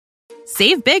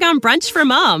Save big on brunch for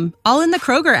mom, all in the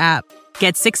Kroger app.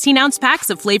 Get 16-ounce packs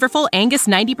of flavorful Angus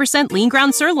 90% lean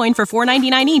ground sirloin for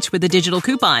 $4.99 each with a digital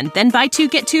coupon. Then buy 2,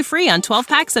 get 2 free on 12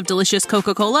 packs of delicious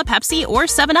Coca-Cola, Pepsi, or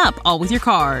 7-Up, all with your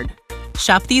card.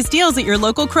 Shop these deals at your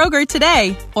local Kroger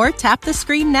today, or tap the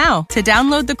screen now to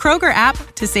download the Kroger app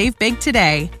to save big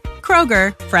today.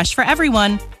 Kroger, fresh for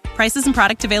everyone. Prices and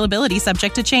product availability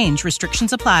subject to change.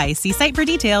 Restrictions apply. See site for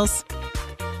details.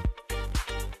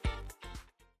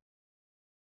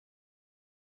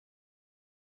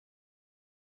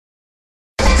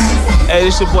 Hey,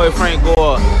 this your boy Frank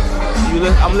Gore.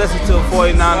 I'm listening to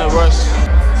 49er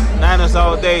Rush. Niners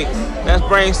all day. Let's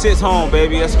bring 6 home,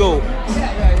 baby. Let's go.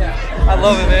 I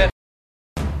love it, man.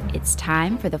 It's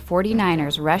time for the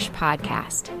 49ers Rush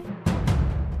podcast.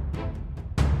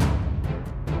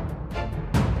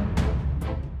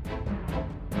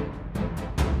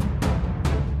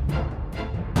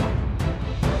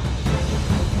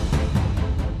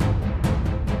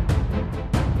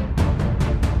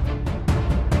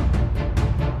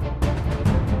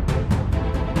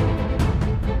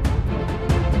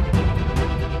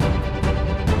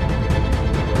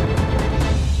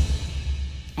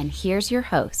 Here's your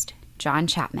host, John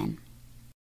Chapman.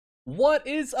 What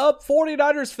is up,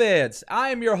 49ers fans? I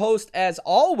am your host, as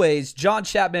always, John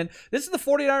Chapman. This is the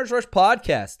 49ers Rush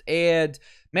podcast, and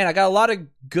man, I got a lot of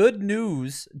good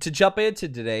news to jump into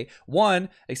today. One,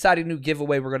 exciting new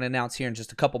giveaway we're going to announce here in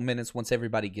just a couple minutes once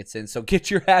everybody gets in, so get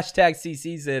your hashtag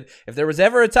CCs in. If there was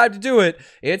ever a time to do it,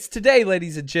 it's today,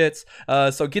 ladies and gents.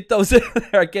 So get those in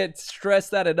there. I can't stress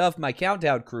that enough, my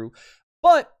countdown crew.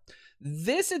 But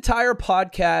this entire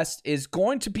podcast is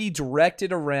going to be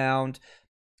directed around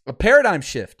a paradigm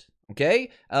shift,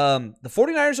 okay? The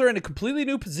 49ers are in a completely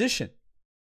new position.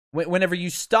 Whenever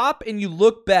you stop and you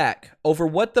look back over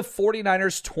what the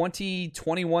 49ers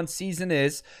 2021 season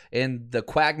is and the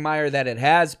quagmire that it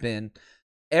has been,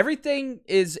 everything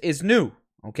is new,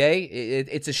 okay?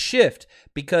 It's a shift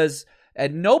because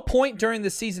at no point during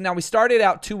the season, now we started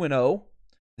out 2-0,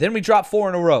 then we dropped 4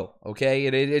 in a row, okay?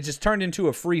 It just turned into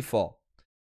a free fall.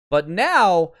 But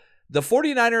now the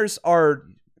 49ers are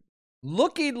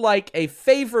looking like a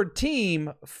favored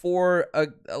team for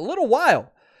a little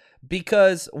while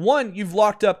because, one, you've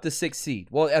locked up the 6th seed.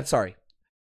 Well, I'm sorry.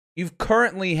 You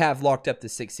currently have locked up the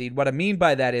 6th seed. What I mean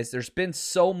by that is there's been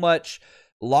so much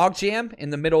logjam in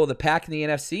the middle of the pack in the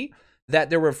NFC that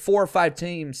there were 4 or 5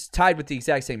 teams tied with the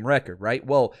exact same record, right?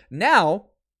 Well, now,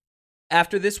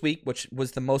 after this week, which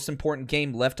was the most important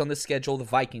game left on the schedule, the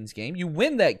Vikings game, you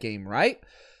win that game, right?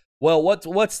 Well,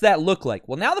 what's that look like?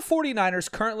 Well, now the 49ers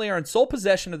currently are in sole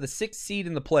possession of the 6th seed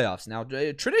in the playoffs. Now,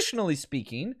 traditionally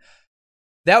speaking,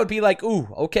 that would be like, ooh,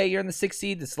 okay, you're in the 6th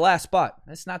seed. It's the last spot.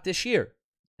 That's not this year.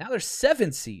 Now there's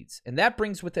 7 seeds, and that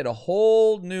brings with it a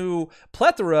whole new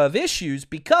plethora of issues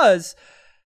because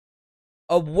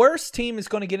a worse team is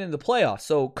going to get into the playoffs.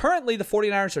 So currently the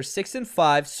 49ers are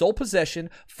 6-5, sole possession,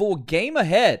 full game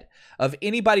ahead of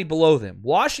anybody below them.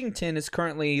 Washington is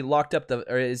currently locked up,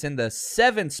 is in the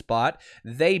 7th spot.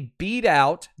 They beat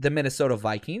out the Minnesota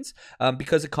Vikings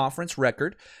because of conference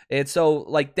record. And so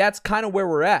that's kind of where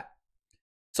we're at.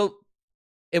 So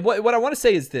what I want to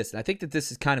say is this, and I think that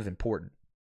this is kind of important.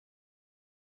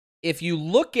 If you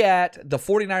look at the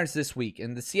 49ers this week,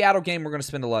 and the Seattle game, we're going to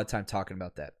spend a lot of time talking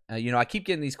about that. I keep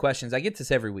getting these questions. I get this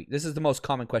every week. This is the most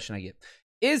common question I get.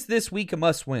 Is this week a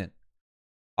must-win?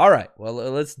 All right, well,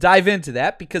 let's dive into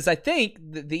that because I think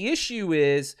the issue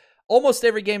is almost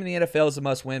every game in the NFL is a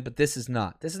must-win, but this is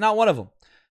not. This is not one of them.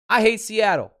 I hate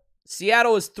Seattle.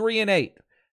 Seattle is 3-8.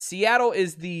 Seattle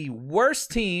is the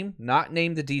worst team, not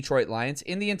named the Detroit Lions,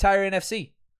 in the entire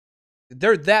NFC.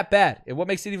 They're that bad. And what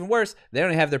makes it even worse, they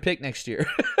don't have their pick next year.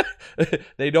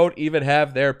 They don't even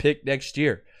have their pick next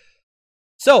year.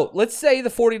 So let's say the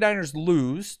 49ers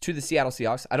lose to the Seattle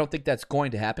Seahawks. I don't think that's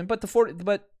going to happen, but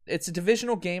it's a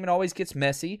divisional game. It always gets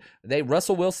messy.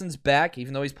 Russell Wilson's back,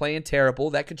 even though he's playing terrible.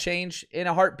 That could change in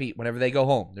a heartbeat whenever they go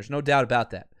home. There's no doubt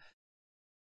about that.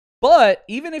 But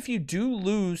even if you do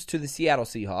lose to the Seattle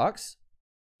Seahawks,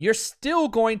 you're still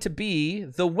going to be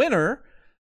the winner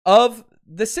of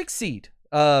the 6th seed.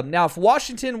 Now, if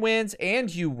Washington wins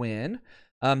and you win,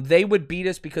 they would beat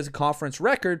us because of conference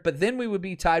record, but then we would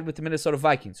be tied with the Minnesota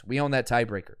Vikings. We own that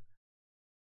tiebreaker.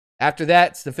 After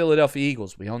that, it's the Philadelphia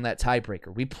Eagles. We own that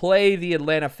tiebreaker. We play the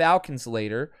Atlanta Falcons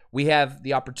later. We have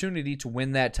the opportunity to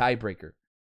win that tiebreaker.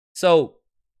 So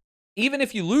even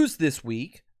if you lose this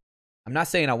week, I'm not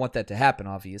saying I want that to happen,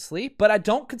 obviously, but I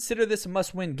don't consider this a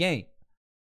must-win game.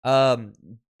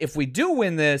 If we do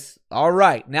win this, all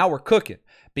right, now we're cooking.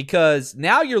 Because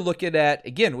now you're looking at,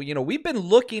 again, we've been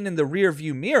looking in the rear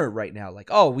view mirror right now. Like,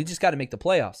 oh, we just got to make the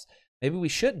playoffs. Maybe we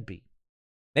shouldn't be.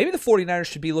 Maybe the 49ers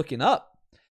should be looking up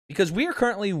because we are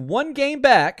currently 1 game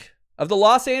back of the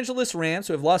Los Angeles Rams,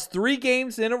 who have lost 3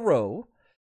 games in a row.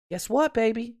 Guess what,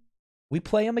 baby? We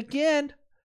play them again.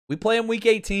 We play them week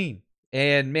 18.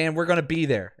 And, man, we're going to be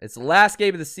there. It's the last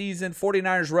game of the season,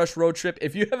 49ers Rush road trip.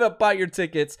 If you haven't bought your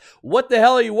tickets, what the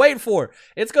hell are you waiting for?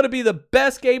 It's going to be the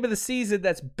best game of the season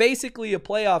that's basically a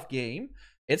playoff game.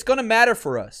 It's going to matter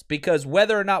for us because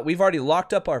whether or not we've already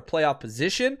locked up our playoff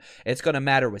position, it's going to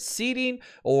matter with seeding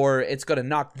or it's going to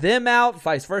knock them out,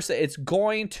 vice versa. It's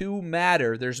going to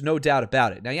matter. There's no doubt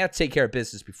about it. Now, you have to take care of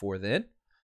business before then.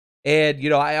 And,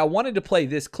 I wanted to play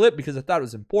this clip because I thought it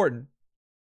was important.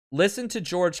 Listen to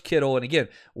George Kittle, and again,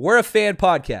 we're a fan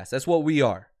podcast. That's what we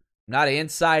are. I'm not an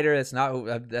insider. That's not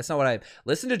what I am.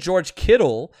 Listen to George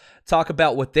Kittle talk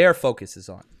about what their focus is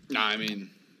on.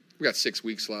 We got 6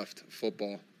 weeks left of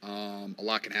football. A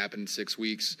lot can happen in 6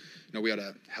 weeks. We had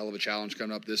a hell of a challenge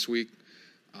coming up this week.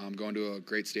 Going to a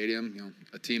great stadium.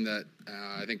 A team that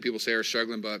I think people say are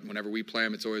struggling, but whenever we play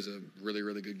them, it's always a really,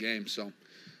 really good game. So,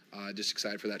 just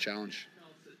excited for that challenge.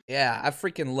 Yeah, I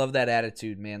freaking love that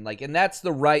attitude, man. And that's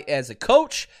the right, as a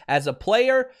coach, as a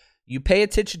player, you pay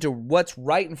attention to what's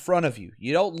right in front of you.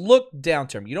 You don't look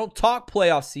down-term. You don't talk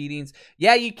playoff seedings.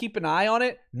 Yeah, you keep an eye on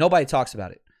it. Nobody talks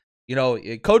about it.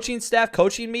 Coaching staff,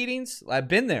 coaching meetings, I've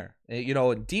been there.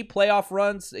 In deep playoff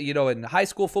runs, in high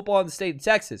school football in the state of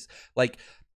Texas.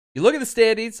 You look at the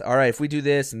standings, all right, if we do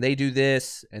this and they do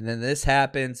this, and then this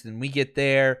happens, and we get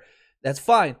there, that's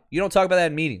fine. You don't talk about that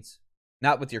in meetings.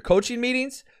 Not with your coaching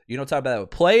meetings. You don't talk about that with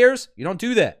players. You don't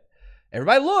do that.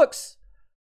 Everybody looks,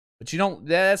 but you don't.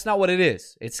 That's not what it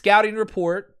is. It's scouting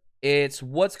report. It's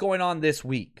what's going on this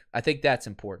week. I think that's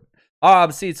important.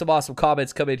 I'm seeing some awesome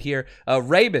comments come in here.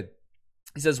 Raymond,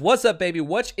 he says, "What's up, baby?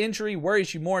 Which injury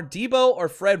worries you more, Debo or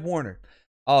Fred Warner?"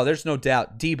 Oh, there's no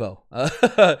doubt, Debo.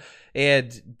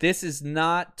 And this is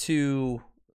not to.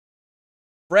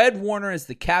 Fred Warner is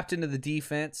the captain of the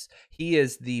defense. He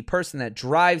is the person that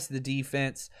drives the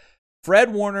defense.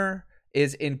 Fred Warner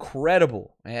is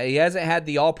incredible. He hasn't had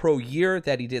the all-pro year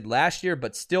that he did last year,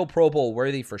 but still Pro Bowl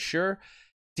worthy for sure.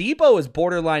 Debo is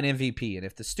borderline MVP, and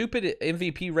if the stupid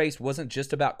MVP race wasn't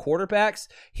just about quarterbacks,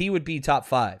 he would be top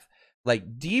 5.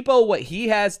 Debo, what he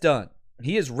has done,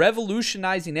 he is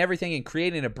revolutionizing everything and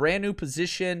creating a brand new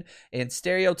position and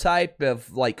stereotype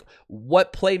of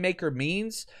what playmaker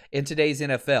means in today's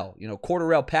NFL.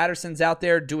 Cordarrelle Patterson's out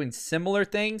there doing similar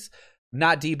things,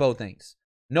 not Debo things.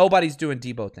 Nobody's doing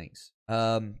Debo things.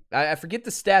 I forget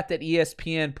the stat that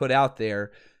ESPN put out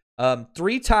there.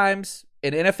 3 times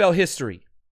in NFL history,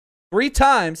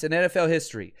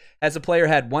 has a player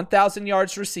had 1,000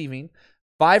 yards receiving,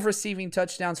 5 receiving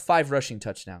touchdowns, 5 rushing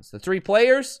touchdowns. The 3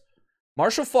 players,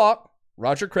 Marshall Faulk,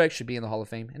 Roger Craig should be in the Hall of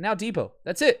Fame, and now Debo.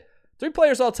 That's it. 3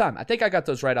 players all time. I think I got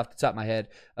those right off the top of my head.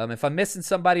 If I'm missing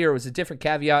somebody or it was a different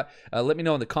caveat, let me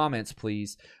know in the comments,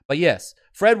 please. But yes,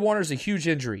 Fred Warner's a huge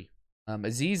injury.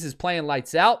 Azeez is playing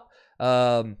lights out.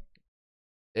 And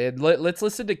let's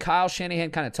listen to Kyle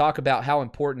Shanahan kind of talk about how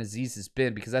important Azeez has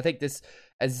been, because I think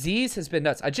Azeez has been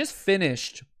nuts. I just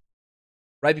finished,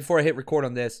 right before I hit record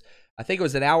on this, I think it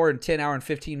was an hour and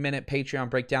 15-minute Patreon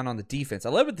breakdown on the defense. I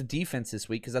led with the defense this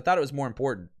week because I thought it was more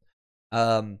important.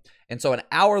 And so an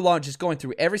hour long just going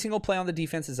through every single play on the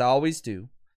defense, as I always do.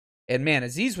 And man,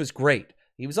 Azeez was great.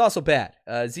 He was also bad.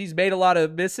 Azeez made a lot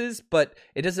of misses, but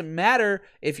it doesn't matter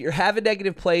if you're having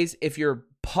negative plays, if your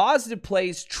positive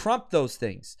plays trump those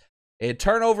things. And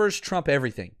turnovers trump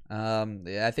everything.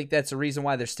 I think that's the reason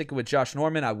why they're sticking with Josh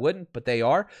Norman. I wouldn't, but they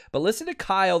are. But listen to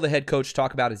Kyle, the head coach,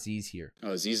 talk about Azeez here.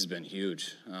 Azeez has been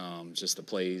huge. Just the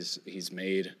plays he's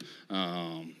made.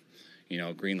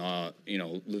 Greenlaw,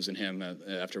 losing him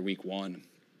after week 1.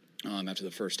 After the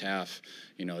first half,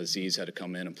 Azeez had to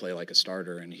come in and play like a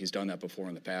starter, and he's done that before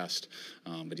in the past,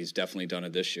 but he's definitely done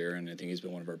it this year, and I think he's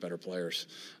been one of our better players.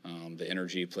 The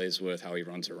energy he plays with, how he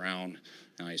runs around,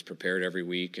 he's prepared every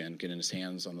week, and getting his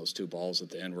hands on those 2 balls at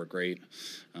the end were great.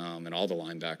 And all the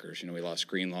linebackers, we lost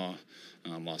Greenlaw,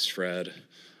 lost Fred,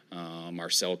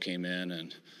 Marcel came in,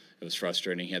 and it was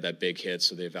frustrating. He had that big hit,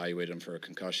 so they evaluated him for a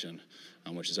concussion,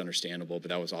 which is understandable, but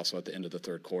that was also at the end of the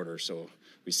third quarter, so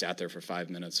we sat there for 5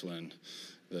 minutes when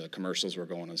the commercials were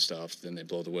going and stuff. Then they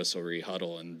blow the whistle,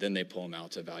 re-huddle, and then they pull him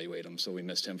out to evaluate him. So we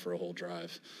missed him for a whole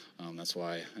drive. That's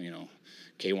why,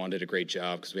 K1 did a great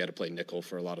job because we had to play nickel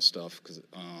for a lot of stuff,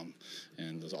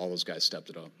 and all those guys stepped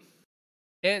it up.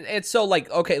 And so,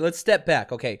 okay, let's step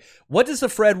back. Okay, what does the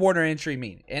Fred Warner injury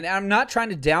mean? And I'm not trying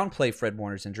to downplay Fred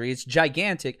Warner's injury. It's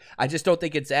gigantic. I just don't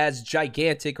think it's as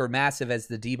gigantic or massive as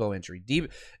the Debo injury.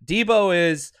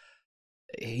 Debo is...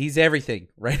 he's everything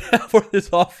right now for this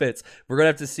offense. We're going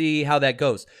to have to see how that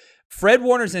goes. Fred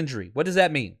Warner's injury, what does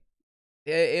that mean?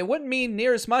 It wouldn't mean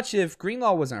near as much if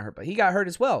Greenlaw wasn't hurt, but he got hurt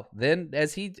as well. Then,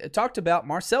 as he talked about,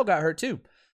 Marcel got hurt too.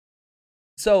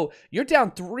 So you're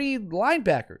down 3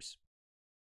 linebackers.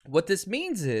 What this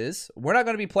means is we're not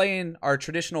going to be playing our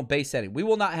traditional base setting. We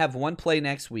will not have one play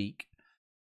next week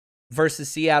versus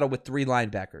Seattle with 3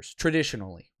 linebackers.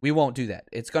 Traditionally, we won't do that.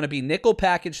 It's going to be nickel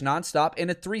package nonstop and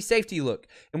a 3 safety look.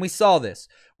 And we saw this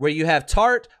where you have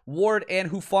Tart, Ward, and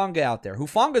Hufanga out there.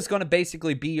 Hufanga is going to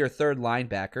basically be your 3rd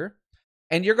linebacker.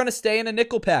 And you're going to stay in a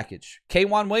nickel package.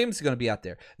 K'Wan Williams is going to be out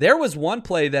there. There was one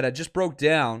play that I just broke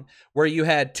down where you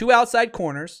had 2 outside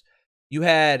corners. You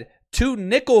had 2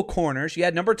 nickel corners. You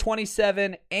had number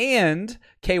 27 and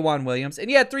K'Wan Williams. And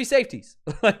you had 3 safeties.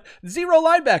 0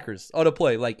 linebackers on a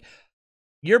play. Like,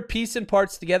 you're piecing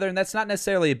parts together, and that's not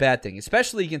necessarily a bad thing,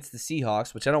 especially against the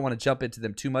Seahawks, which I don't want to jump into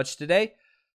them too much today.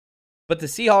 But the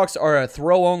Seahawks are a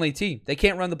throw-only team. They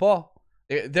can't run the ball.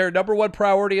 Their number 1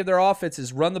 priority of their offense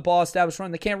is run the ball, establish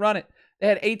run. They can't run it. They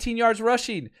had 18 yards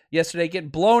rushing yesterday, getting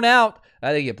blown out.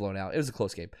 I didn't get blown out. It was a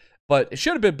close game. But it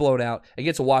should have been blown out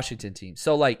against a Washington team.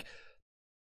 So, like,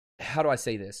 how do I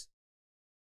say this?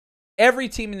 Every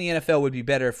team in the NFL would be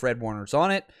better if Fred Warner's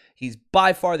on it. He's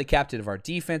by far the captain of our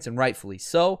defense, and rightfully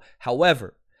so.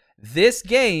 However, this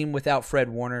game without Fred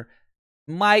Warner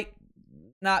might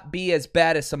not be as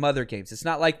bad as some other games. It's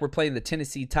not like we're playing the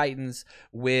Tennessee Titans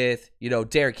with,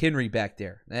 Derrick Henry back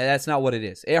there. That's not what it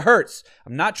is. It hurts.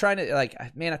 I'm not trying to, I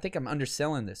think I'm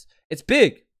underselling this. It's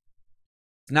big.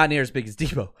 It's not near as big as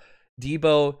Debo.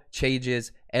 Debo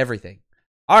changes everything.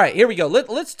 All right, here we go.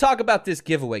 Let's talk about this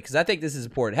giveaway because I think this is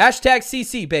important.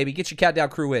 #CC, baby. Get your Countdown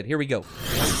Crew in. Here we go.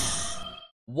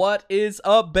 What is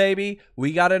up, baby?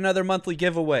 We got another monthly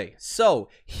giveaway. So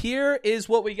here is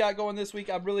what we got going this week.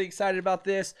 I'm really excited about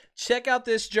this. Check out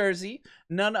this jersey.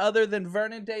 None other than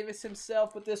Vernon Davis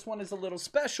himself, but this one is a little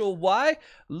special. Why?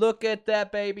 Look at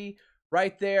that, baby.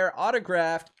 Right there,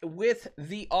 autographed with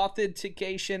the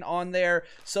authentication on there.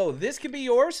 So this can be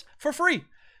yours for free.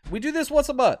 We do this once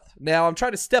a month. Now, I'm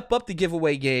trying to step up the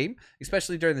giveaway game,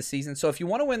 especially during the season. So if you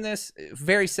want to win this,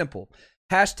 very simple.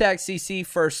 #CC,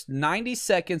 first 90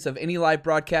 seconds of any live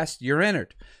broadcast, you're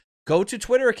entered. Go to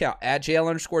Twitter account,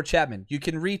 @JL_Chapman. You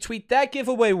can retweet that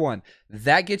giveaway one.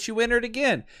 That gets you entered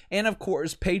again. And, of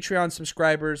course, Patreon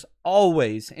subscribers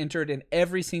always entered in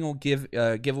every single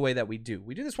giveaway that we do.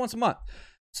 We do this once a month.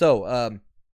 So,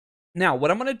 now, what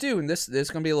I'm going to do, and this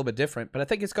is going to be a little bit different, but I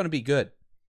think it's going to be good.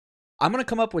 I'm going to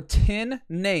come up with 10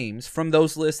 names from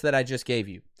those lists that I just gave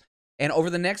you. And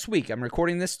over the next week, I'm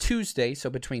recording this Tuesday,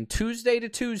 so between Tuesday to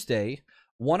Tuesday,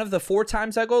 one of the 4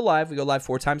 times I go live, we go live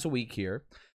 4 times a week here,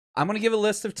 I'm going to give a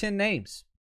list of 10 names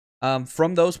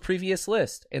from those previous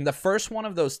lists. And the first one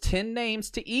of those 10 names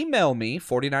to email me,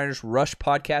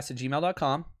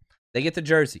 49ersrushpodcast@gmail.com, they get the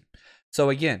jersey.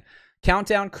 So again,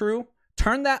 Countdown Crew,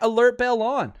 turn that alert bell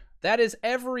on. That is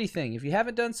everything. If you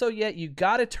haven't done so yet, you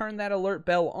got to turn that alert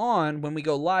bell on when we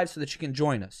go live so that you can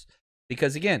join us.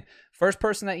 Because again, first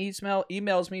person that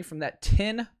emails me from that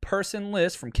 10-person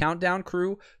list from Countdown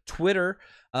Crew, Twitter,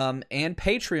 and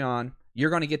Patreon, you're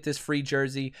going to get this free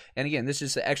jersey. And again, this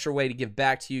is just an extra way to give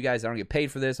back to you guys. I don't get paid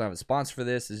for this. I don't have a sponsor for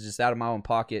this. It's just out of my own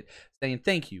pocket saying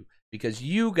thank you. Because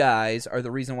you guys are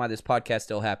the reason why this podcast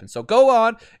still happens. So go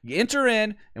on, enter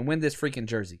in, and win this freaking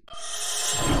jersey.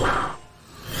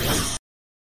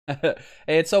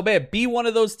 And so, man, be one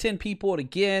of those 10 people. And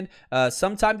again,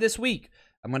 sometime this week,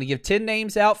 I'm going to give 10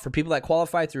 names out for people that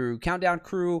qualify through Countdown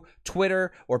Crew,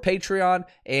 Twitter, or Patreon.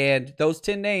 And those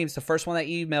 10 names, the first one that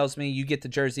emails me, you get the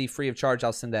jersey free of charge.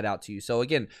 I'll send that out to you. So,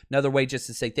 again, another way just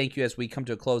to say thank you as we come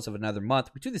to a close of another month.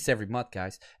 We do this every month,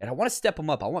 guys. And I want to step them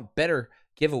up. I want better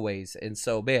giveaways. And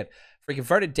so, man, freaking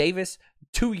Vernon Davis,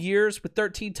 2 years with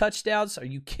 13 touchdowns. Are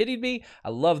you kidding me? I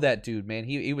love that dude, man.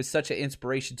 He was such an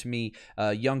inspiration to me,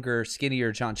 younger,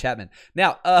 skinnier John Chapman.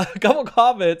 Now, a couple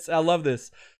comments. I love this.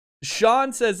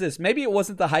 Sean says this, maybe it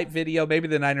wasn't the hype video. Maybe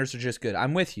the Niners are just good.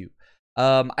 I'm with you.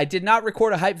 I did not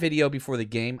record a hype video before the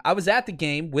game. I was at the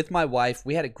game with my wife.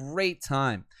 We had a great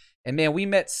time. And, man, we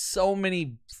met so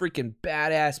many freaking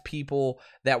badass people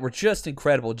that were just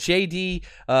incredible. JD,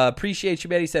 appreciate you,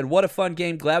 man. He said, what a fun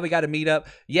game. Glad we got to meet up.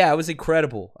 Yeah, it was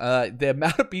incredible. The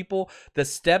amount of people, the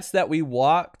steps that we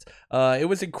walked, it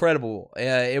was incredible.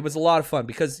 It was a lot of fun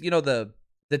because, the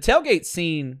tailgate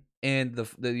scene And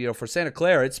the for Santa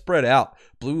Clara, it's spread out.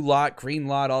 Blue lot, green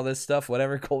lot, all this stuff,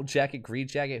 whatever. Gold jacket, green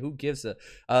jacket, who gives a?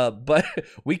 But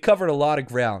we covered a lot of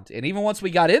ground. And even once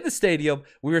we got in the stadium,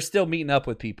 we were still meeting up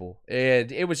with people.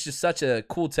 And it was just such a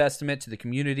cool testament to the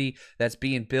community that's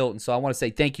being built. And so I want to say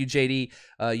thank you, JD.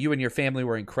 You and your family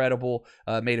were incredible.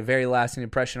 Made a very lasting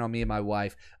impression on me and my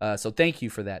wife. So thank you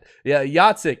for that. Yeah,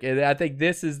 Yatsik, and I think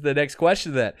this is the next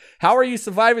question to that. How are you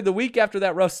surviving the week after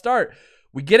that rough start?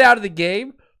 We get out of the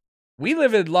game. We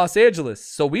live in Los Angeles,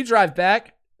 so we drive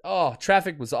back. Oh,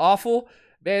 traffic was awful.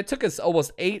 Man, it took us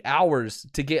almost 8 hours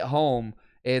to get home.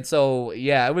 And so,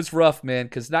 yeah, it was rough, man,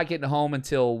 because not getting home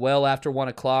until well after 1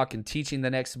 o'clock and teaching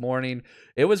the next morning.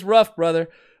 It was rough, brother.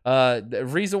 The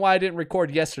reason why I didn't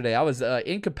record yesterday, I was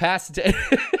incapacitated,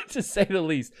 to say the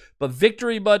least. But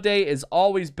Victory Monday is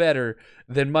always better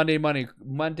than Monday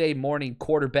morning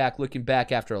quarterback looking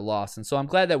back after a loss. And so I'm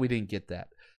glad that we didn't get that.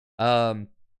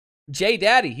 Jay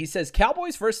Daddy, he says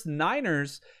Cowboys versus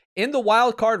Niners in the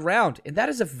wild card round, and that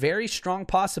is a very strong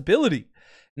possibility.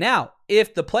 Now,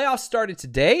 if the playoffs started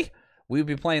today, we would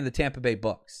be playing the Tampa Bay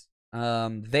Bucks.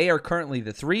 They are currently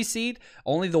the 3 seed.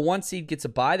 Only the 1 seed gets a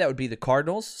bye. That would be the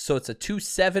Cardinals. So it's a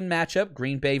 2-7 matchup,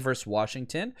 Green Bay versus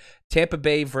Washington, Tampa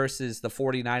Bay versus the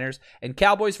 49ers, and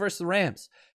Cowboys versus the Rams.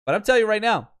 But I'm telling you right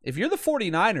now, if you're the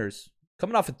 49ers,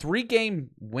 coming off a 3-game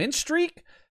win streak,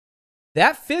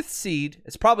 that 5th seed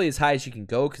is probably as high as you can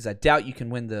go because I doubt you can't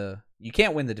win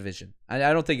the division.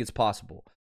 I don't think it's possible.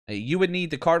 You would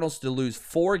need the Cardinals to lose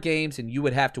 4 games and you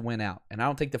would have to win out. And I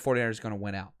don't think the 49ers are going to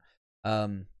win out.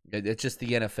 It's just the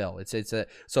NFL.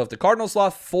 So if the Cardinals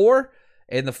lost 4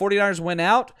 and the 49ers win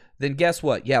out, then guess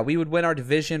what? Yeah, we would win our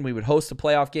division. We would host a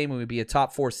playoff game and we'd be a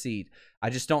top 4 seed. I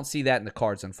just don't see that in the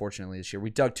cards, unfortunately, this year. We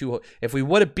dug too. If we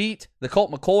would have beat the Colt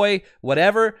McCoy,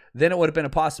 whatever, then it would have been a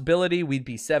possibility. We'd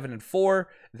be 7-4.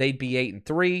 They'd be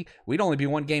 8-3. We'd only be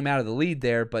 1 game out of the lead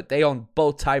there, but they own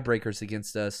both tiebreakers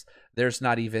against us. It's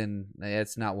not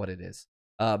what it is.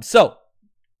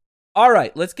 All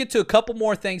right, let's get to a couple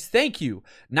more things. Thank you,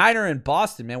 Niner in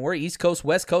Boston, man. We're East Coast,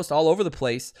 West Coast, all over the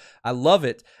place. I love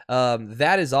it.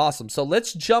 That is awesome. So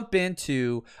let's jump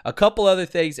into a couple other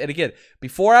things. And again,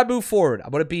 before I move forward,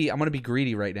 I'm gonna be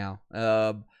greedy right now.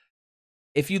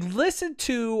 If you listen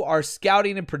to our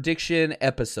scouting and prediction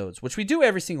episodes, which we do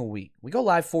every single week, we go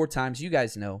live 4 times. You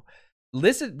guys know.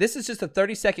 Listen, this is just a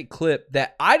 30-second clip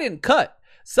that I didn't cut.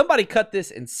 Somebody cut this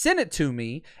and sent it to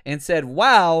me and said,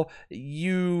 wow,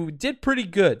 you did pretty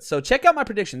good. So check out my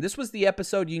prediction. This was the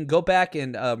episode. You can go back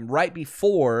and right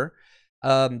before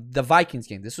the Vikings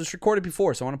game. This was recorded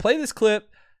before. So I want to play this clip.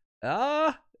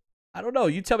 I don't know.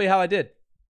 You tell me how I did.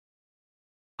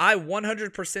 I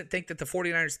 100% think that the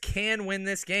 49ers can win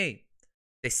this game.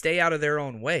 They stay out of their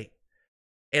own way.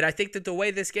 And I think that the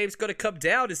way this game's going to come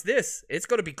down is this. It's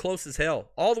going to be close as hell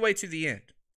all the way to the end.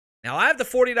 Now, I have the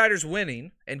 49ers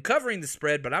winning and covering the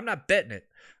spread, but I'm not betting it.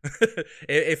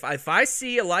 If I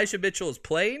see Elijah Mitchell is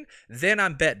playing, then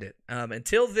I'm betting it.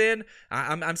 Until then,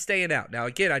 I'm staying out. Now,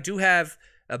 again, I do have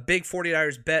a big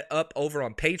 49ers bet up over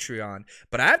on Patreon,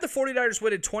 but I have the 49ers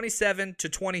winning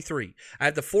 27-23. I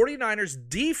have the 49ers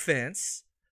defense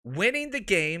winning the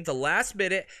game the last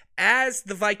minute as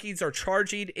the Vikings are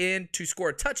charging in to score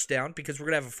a touchdown because we're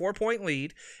going to have a 4-point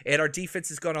lead and our defense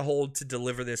is going to hold to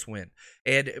deliver this win.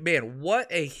 And man, what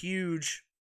a huge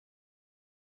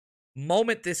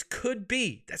moment this could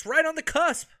be. That's right on the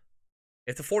cusp.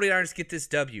 If the 49ers get this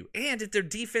W and if their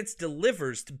defense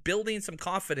delivers to building some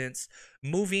confidence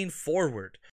moving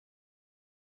forward.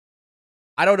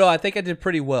 I don't know. I think I did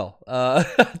pretty well. I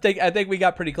think we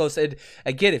got pretty close. And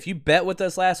again, if you bet with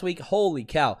us last week, holy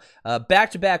cow.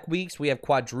 Back-to-back weeks, we have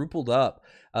quadrupled up,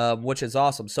 which is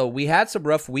awesome. So we had some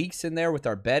rough weeks in there with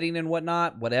our betting and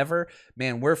whatnot, whatever.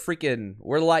 Man, we're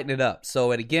lighting it up.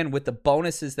 So, and again, with the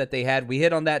bonuses that they had, we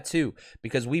hit on that too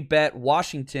because we bet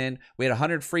Washington. We had a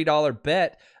 $100 free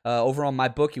bet over on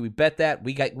MyBookie. We bet that.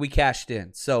 We cashed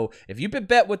in. So if you've been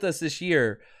bet with us this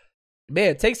year,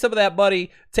 man, take some of that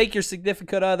money, take your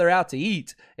significant other out to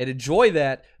eat and enjoy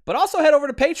that. But also head over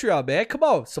to Patreon, man. Come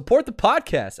on, support the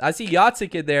podcast. I see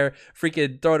Yatsik in there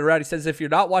freaking throwing around. He says, if you're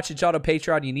not watching John on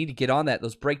Patreon, you need to get on that.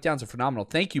 Those breakdowns are phenomenal.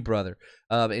 Thank you, brother.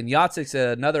 And Yatsik's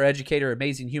another educator,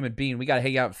 amazing human being. We got to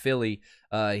hang out in Philly.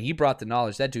 He brought the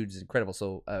knowledge. That dude is incredible.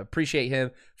 So appreciate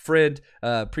him. Friend,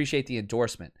 appreciate the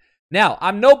endorsement. Now,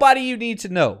 I'm nobody you need to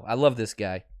know. I love this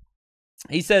guy.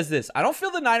 He says this, I don't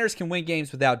feel the Niners can win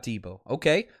games without Debo.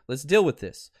 Okay, let's deal with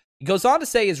this. He goes on to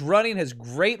say his running has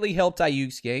greatly helped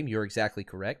Ayuk's game. You're exactly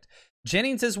correct.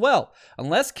 Jennings as well.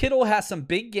 Unless Kittle has some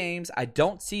big games, I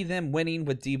don't see them winning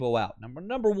with Debo out.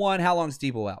 Number one, how long is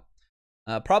Debo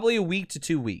out? Probably a week to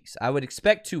 2 weeks. I would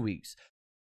expect 2 weeks.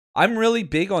 I'm really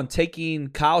big on taking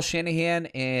Kyle Shanahan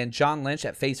and John Lynch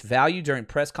at face value during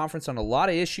press conference on a lot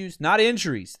of issues, not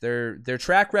injuries. Their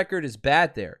track record is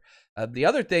bad there. The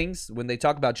other things, when they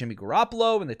talk about Jimmy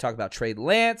Garoppolo, when they talk about Trey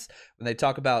Lance, when they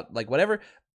talk about like whatever,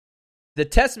 the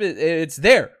testament, it's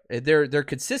there. They're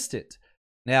consistent.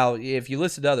 Now, if you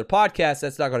listen to other podcasts,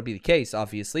 that's not going to be the case,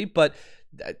 obviously, but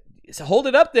hold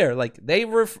it up there. Like, they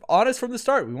were honest from the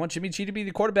start. We want Jimmy G to be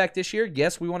the quarterback this year.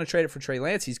 Yes, we want to trade it for Trey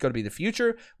Lance. He's going to be the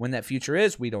future. When that future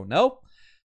is, we don't know.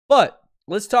 But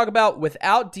let's talk about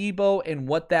without Debo and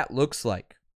what that looks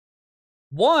like.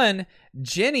 One,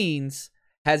 Jennings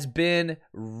has been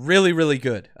really, really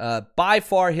good. By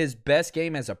far his best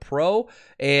game as a pro.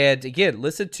 And again,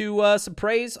 listen to some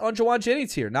praise on Jauan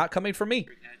Jennings here, not coming from me.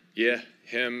 Yeah,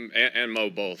 him and Mo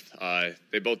both.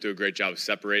 They both do a great job of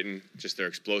separating, just their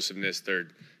explosiveness. They're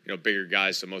bigger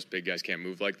guys, so most big guys can't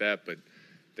move like that, but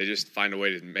they just find a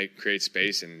way to create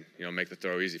space and make the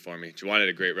throw easy for me. Jauan had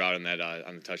a great route on that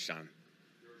on the touchdown.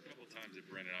 There were a couple times that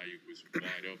Brandon Ayuk was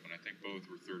wide open. I think both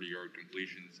were 30-yard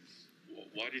completions.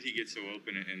 Why did he get so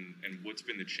open, and what's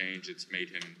been the change that's made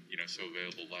him so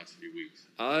available the last few weeks?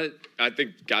 I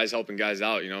think guys helping guys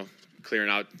out, clearing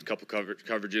out a couple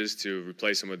coverages to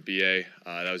replace him with BA.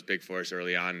 That was big for us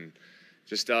early on. And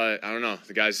just, I don't know,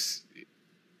 the guys,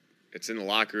 it's in the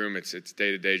locker room, it's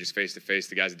day-to-day, just face-to-face.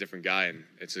 The guy's a different guy, and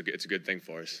it's a good thing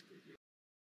for us.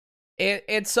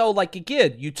 And so, like,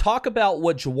 again, you talk about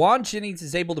what Jauan Jennings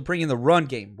is able to bring in the run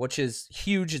game, which is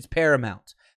huge, it's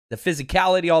paramount. The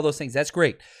physicality, all those things, that's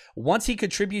great. Once he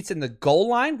contributes in the goal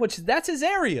line, that's his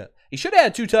area. He should have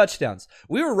had 2 touchdowns.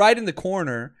 We were right in the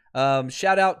corner.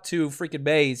 Shout out to freaking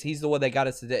Mays. He's the one that got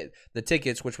us the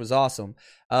tickets, which was awesome.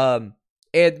 And,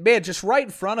 man, just right in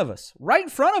front of us. Right in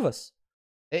front of us.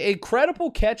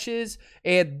 Incredible catches,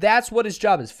 and that's what his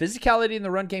job is. Physicality in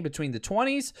the run game between the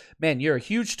 20s. Man, you're a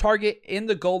huge target in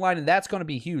the goal line, and that's going to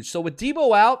be huge. So with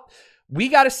Debo out, we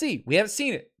got to see. We haven't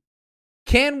seen it.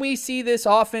 Can we see this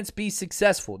offense be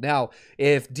successful? Now,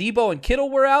 if Debo and Kittle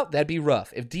were out, that'd be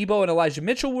rough. If Debo and Elijah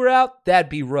Mitchell were out, that'd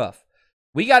be rough.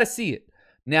 We got to see it.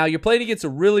 Now, you're playing against a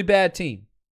really bad team,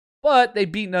 but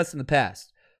they've beaten us in the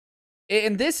past.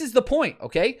 And this is the point,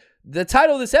 okay? The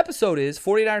title of this episode is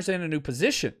 49ers in a new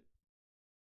position.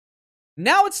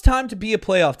 Now it's time to be a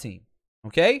playoff team,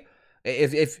 okay?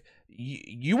 If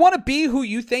you want to be who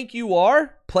you think you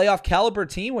are, playoff caliber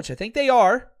team, which I think they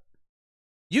are,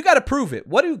 you got to prove it.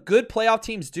 What do good playoff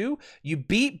teams do? You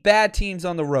beat bad teams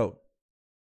on the road.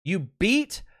 You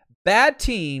beat bad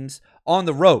teams on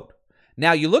the road.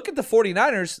 Now, you look at the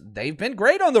 49ers, they've been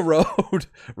great on the road,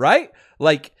 right?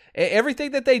 Like,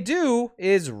 everything that they do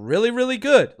is really, really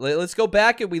good. Let's go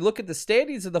back and we look at the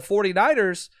standings of the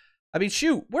 49ers. I mean,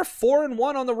 shoot, we're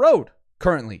 4-1 on the road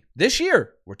currently. This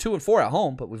year, we're 2-4 at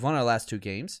home, but we've won our last 2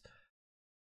 games.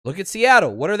 Look at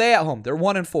Seattle. What are they at home? They're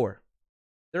 1-4.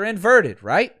 They're inverted,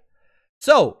 right?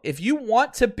 So, if you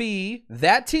want to be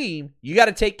that team, you got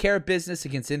to take care of business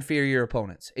against inferior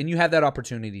opponents. And you have that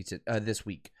opportunity this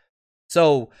week.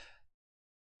 So,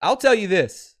 I'll tell you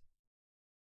this.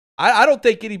 I don't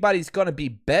think anybody's going to be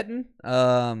betting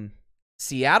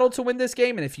Seattle to win this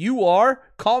game. And if you are,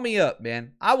 call me up,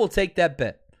 man. I will take that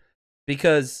bet.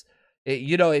 Because,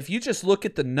 if you just look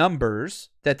at the numbers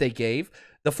that they gave,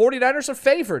 the 49ers are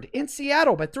favored in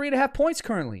Seattle by 3.5 points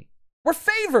currently. We're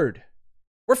favored.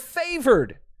 We're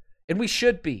favored. And we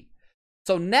should be.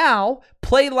 So now,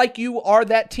 play like you are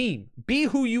that team. Be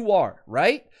who you are,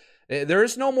 right? There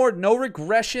is no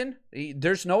regression.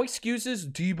 There's no excuses.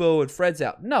 Debo and Fred's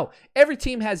out. No, every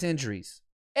team has injuries.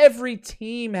 Every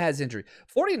team has injury.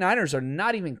 49ers are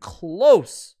not even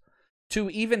close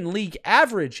to even league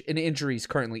average in injuries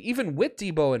currently, even with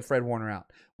Debo and Fred Warner out.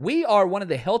 We are one of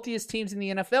the healthiest teams in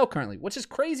the NFL currently, which is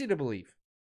crazy to believe.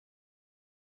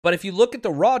 But if you look at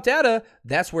the raw data,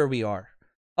 that's where we are.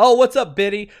 Oh, what's up,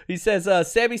 Biddy? He says,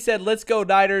 Sammy said, let's go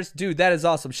Niners. Dude, that is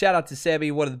awesome. Shout out to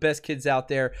Sammy, one of the best kids out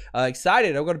there.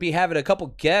 Excited. I'm going to be having a couple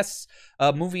guests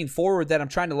moving forward that I'm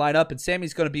trying to line up, and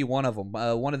Sammy's going to be one of them.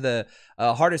 One of the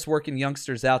hardest working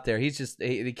youngsters out there.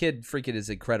 The kid freaking is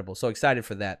incredible. So excited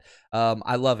for that.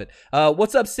 I love it.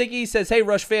 What's up, Siggy? He says, hey,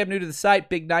 Rush fam, new to the site,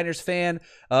 big Niners fan.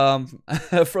 From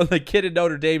the kid in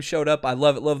Notre Dame showed up. I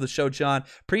love it. Love the show, John.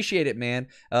 Appreciate it, man.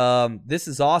 This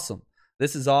is awesome.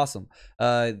 This is awesome.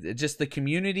 Just the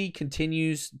community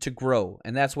continues to grow,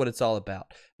 and that's what it's all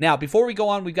about. Now, before we go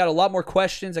on, we've got a lot more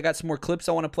questions. I got some more clips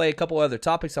I want to play, a couple other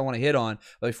topics I want to hit on.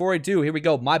 But before I do, here we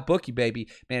go. My bookie, baby.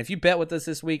 Man, if you bet with us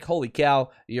this week, holy cow,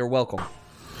 you're welcome.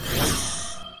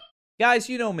 Guys,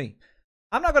 you know me.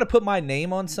 I'm not going to put my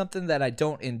name on something that I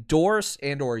don't endorse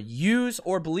and or use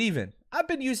or believe in. I've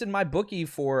been using my bookie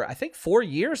for, I think, 4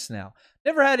 years now.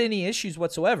 Never had any issues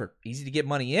whatsoever. Easy to get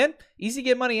money in, easy to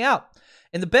get money out.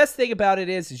 And the best thing about it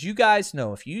is you guys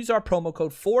know, if you use our promo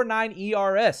code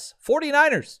 49ERS,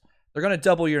 49ers, they're going to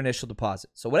double your initial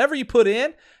deposit. So whatever you put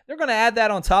in, they're going to add that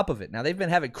on top of it. Now, they've been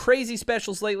having crazy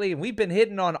specials lately, and we've been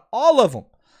hitting on all of them.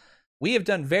 We have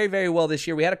done very, very well this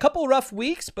year. We had a couple rough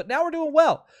weeks, but now we're doing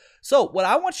well. So what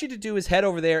I want you to do is head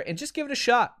over there and just give it a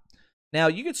shot. Now,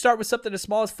 you can start with something as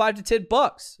small as $5 to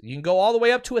 $10. You can go all the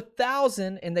way up to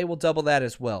 $1,000, and they will double that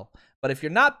as well. But if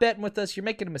you're not betting with us, you're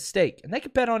making a mistake. And they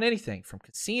can bet on anything from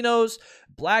casinos,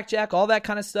 blackjack, all that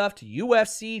kind of stuff, to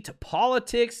UFC, to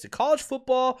politics, to college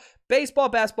football, baseball,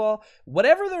 basketball,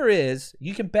 whatever there is,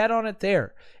 you can bet on it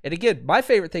there. And again, my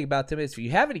favorite thing about them is if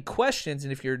you have any questions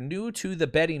and if you're new to the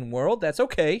betting world, that's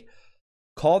okay.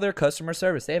 Call their customer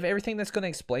service. They have everything that's going to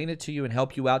explain it to you and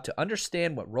help you out to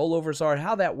understand what rollovers are and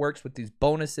how that works with these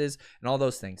bonuses and all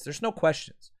those things. There's no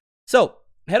questions. So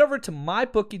head over to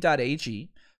mybookie.ag.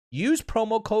 Use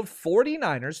promo code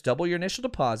 49ers, double your initial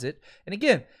deposit. And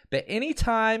again, bet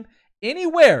anytime,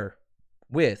 anywhere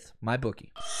with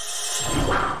MyBookie.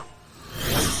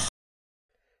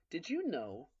 Did you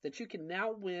know that you can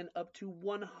now win up to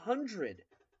 100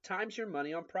 times your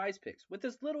money on Prize Picks with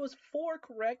as little as 4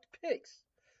 correct picks?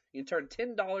 You can turn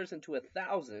 $10 into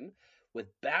 $1,000 with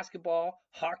basketball,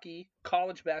 hockey,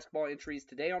 college basketball entries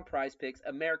today on Prize Picks,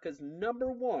 America's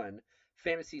 #1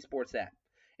 fantasy sports app.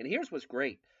 And here's what's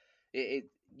great.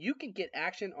 You can get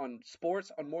action on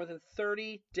sports on more than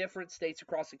 30 different states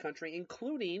across the country,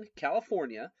 including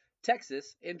California,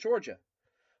 Texas, and Georgia.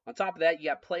 On top of that, you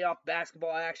got playoff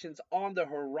basketball actions on the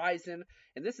horizon,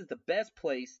 and this is the best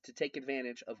place to take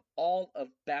advantage of all of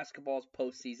basketball's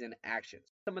postseason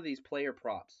actions. Some of these player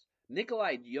props.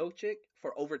 Nikolai Jokic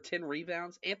for over 10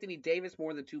 rebounds, Anthony Davis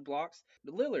more than 2 blocks,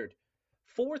 Lillard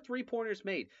 4 3-pointers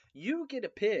made. You get to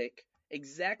pick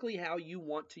exactly how you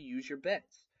want to use your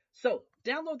bets. So,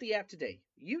 download the app today.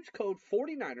 Use code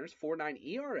 49ers,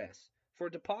 49ERS, for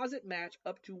a deposit match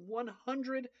up to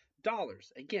 $100.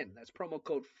 Again, that's promo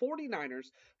code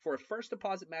 49ers for a first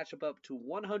deposit match up to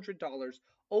 $100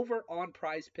 over on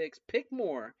Prize Picks. Pick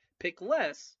more, pick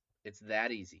less. It's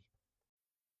that easy.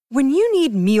 When you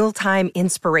need mealtime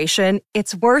inspiration,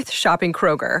 it's worth shopping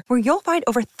Kroger, where you'll find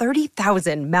over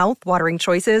 30,000 mouth-watering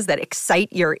choices that excite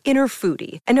your inner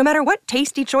foodie. And no matter what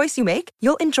tasty choice you make,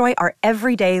 you'll enjoy our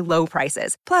everyday low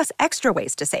prices, plus extra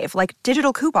ways to save, like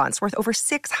digital coupons worth over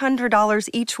 $600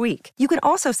 each week. You can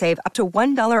also save up to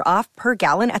 $1 off per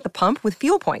gallon at the pump with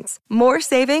fuel points. More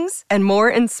savings and more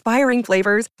inspiring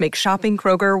flavors make shopping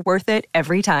Kroger worth it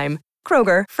every time.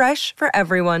 Kroger, fresh for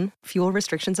everyone. Fuel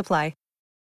restrictions apply.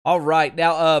 All right.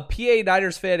 Now, PA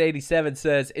Niners fan 87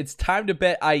 says it's time to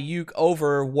bet Ayuk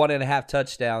over 1.5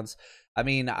 touchdowns. I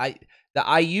mean, the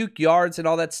Ayuk yards and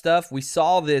all that stuff, we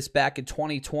saw this back in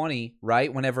 2020,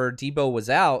 right? Whenever Debo was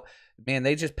out, man,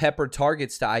 they just peppered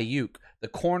targets to Ayuk. The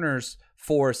corners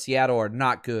for Seattle are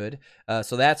not good,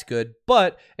 so that's good.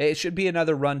 But it should be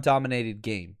another run-dominated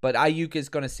game. But Ayuk is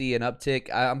going to see an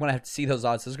uptick. I'm going to have to see those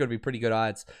odds. Those are going to be pretty good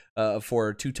odds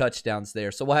for 2 touchdowns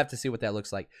there. So we'll have to see what that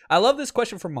looks like. I love this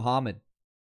question from Muhammad.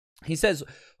 He says,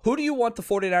 who do you want the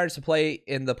 49ers to play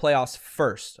in the playoffs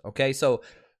first? Okay, so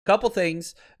a couple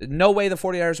things. No way the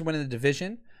 49ers are winning the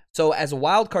division. So as a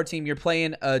wild card team, you're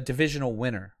playing a divisional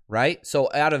winner, right? So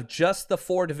out of just the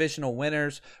 4 divisional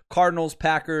winners, Cardinals,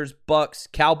 Packers, Bucks,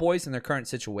 Cowboys in their current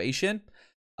situation,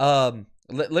 let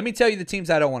me tell you the teams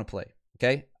I don't want to play,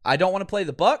 okay? I don't want to play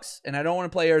the Bucks, and I don't want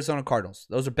to play Arizona Cardinals.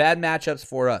 Those are bad matchups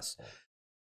for us.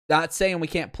 Not saying we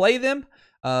can't play them,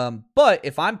 but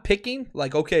if I'm picking,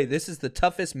 like, okay, this is the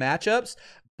toughest matchups,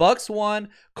 Bucks 1,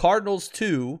 Cardinals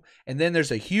 2, and then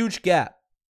there's a huge gap.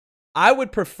 I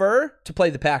would prefer to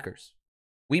play the Packers.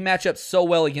 We match up so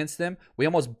well against them. We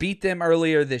almost beat them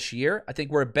earlier this year. I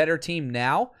think we're a better team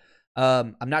now.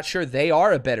 I'm not sure they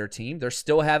are a better team. They're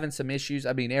still having some issues.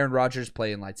 I mean, Aaron Rodgers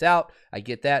playing lights out. I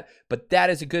get that. But that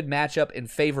is a good matchup in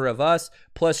favor of us.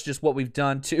 Plus, just what we've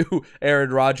done to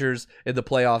Aaron Rodgers in the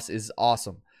playoffs is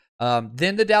awesome.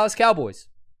 Then the Dallas Cowboys.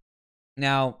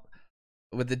 Now,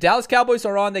 when the Dallas Cowboys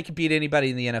are on, they can beat anybody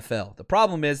in the NFL. The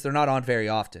problem is they're not on very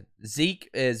often. Zeke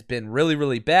has been really,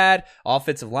 really bad.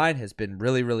 Offensive line has been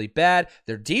really, really bad.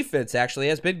 Their defense actually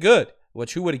has been good,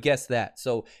 which who would have guessed that?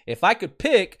 So if I could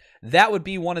pick, that would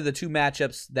be one of the 2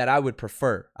 matchups that I would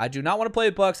prefer. I do not want to play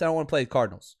the Bucs. I don't want to play the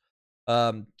Cardinals.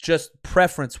 Just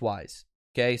preference-wise.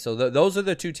 Okay, so those are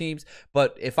the 2 teams.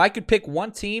 But if I could pick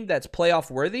one team that's playoff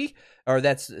worthy or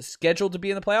that's scheduled to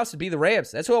be in the playoffs, it'd be the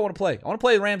Rams. That's who I want to play. I want to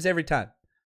play the Rams every time.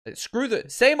 Screw the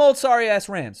same old sorry-ass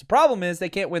Rams. The problem is they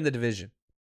can't win the division.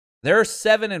 They're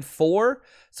 7-4,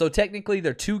 so technically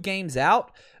they're 2 games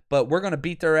out, but we're going to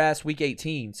beat their ass week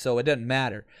 18, so it doesn't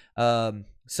matter.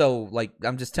 So, like,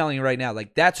 I'm just telling you right now,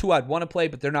 like, that's who I'd want to play,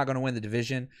 but they're not going to win the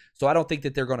division, so I don't think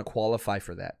that they're going to qualify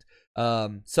for that.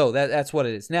 So that's what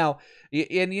it is. Now,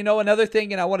 and you know, another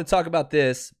thing, and I want to talk about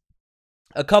this,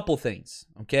 a couple things,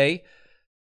 okay?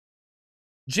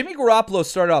 Jimmy Garoppolo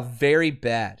started off very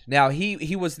bad. Now,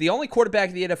 he was the only quarterback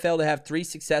in the NFL to have 3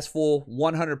 successful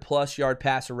 100-plus yard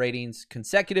passer ratings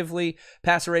consecutively.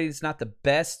 Passer rating is not the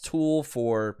best tool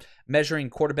for measuring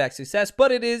quarterback success,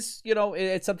 but it is, you know,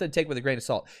 it's something to take with a grain of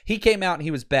salt. He came out and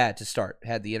he was bad to start.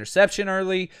 Had the interception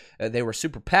early. They were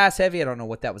super pass heavy. I don't know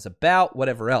what that was about,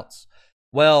 whatever else.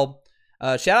 Well,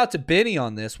 shout out to Benny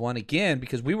on this one again,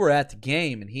 because we were at the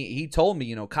game and he told me,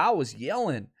 you know, Kyle was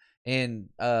yelling and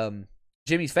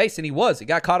Jimmy's face, and it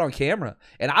got caught on camera,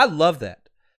 and I love that.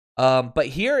 But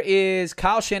here is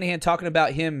Kyle Shanahan talking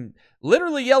about him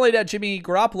literally yelling at Jimmy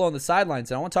Garoppolo on the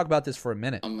sidelines, and I want to talk about this for a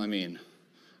minute. I mean,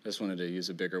 I just wanted to use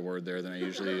a bigger word there than I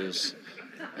usually use,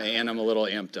 and I'm a little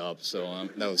amped up, so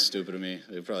that was stupid of me.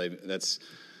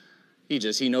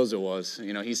 He knows it was.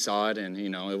 You know, he saw it, and, you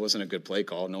know, it wasn't a good play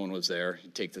call. No one was there.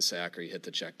 He'd take the sack or he hit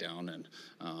the check down, and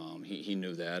he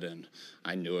knew that, and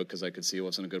I knew it because I could see it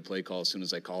wasn't a good play call as soon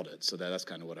as I called it. So that's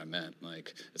kind of what I meant.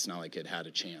 Like, it's not like it had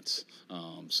a chance.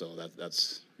 So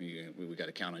that's we got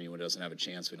to count on you when it doesn't have a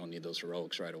chance. We don't need those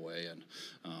heroics right away,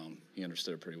 and he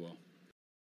understood it pretty well.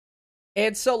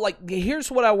 And so, like,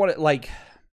 here's what I want to, like,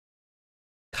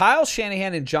 Kyle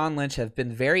Shanahan and John Lynch have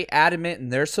been very adamant in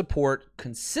their support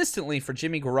consistently for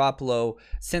Jimmy Garoppolo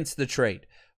since the trade.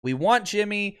 We want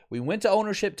Jimmy. We went to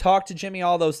ownership, talked to Jimmy,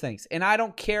 all those things. And I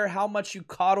don't care how much you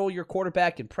coddle your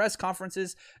quarterback in press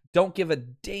conferences. Don't give a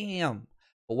damn.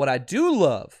 But what I do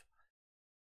love,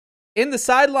 in the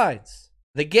sidelines,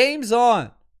 the game's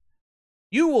on.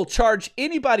 You will charge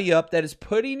anybody up that is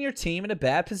putting your team in a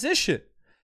bad position.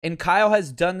 And Kyle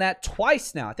has done that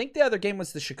twice now. I think the other game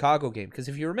was the Chicago game. Because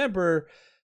if you remember,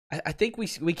 I think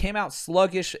we came out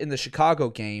sluggish in the Chicago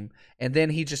game. And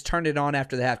then he just turned it on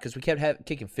after the half. Because we kept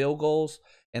kicking field goals.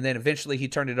 And then eventually he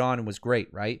turned it on and was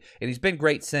great, right? And he's been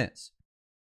great since.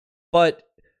 But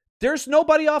there's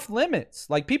nobody off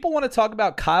limits. Like, people want to talk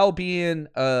about Kyle being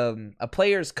a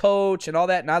player's coach and all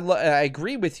that. And I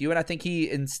agree with you. And I think he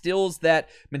instills that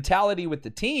mentality with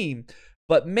the team.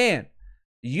 But, man,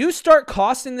 you start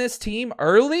costing this team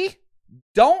early,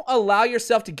 don't allow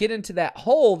yourself to get into that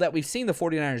hole that we've seen the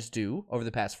 49ers do over the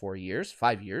past 5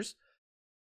 years.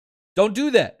 Don't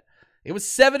do that. It was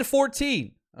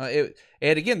 7-14. And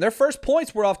again, their first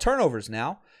points were off turnovers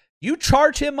now. You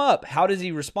charge him up. How does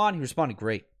he respond? He responded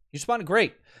great.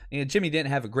 You know, Jimmy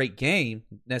didn't have a great game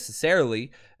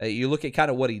necessarily. You look at kind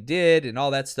of what he did and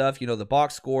all that stuff, you know, the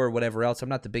box score or whatever else. I'm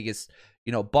not the biggest,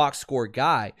 you know, box score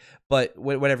guy, but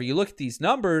whenever you look at these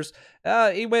numbers,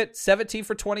 he went 17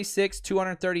 for 26,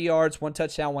 230 yards, 1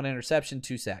 touchdown, 1 interception,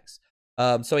 2 sacks.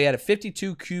 So he had a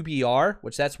 52 QBR,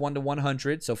 which that's 1 to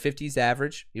 100. So 50's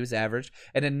average. He was average,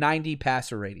 and a 90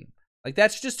 passer rating. Like,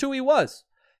 that's just who he was.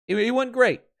 He wasn't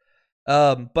great.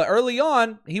 But early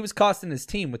on, he was costing his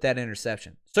team with that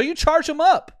interception. So you charge him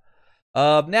up.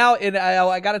 Now, and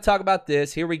I got to talk about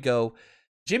this. Here we go.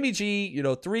 Jimmy G, you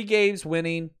know, 3 games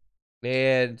winning.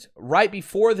 And right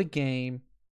before the game,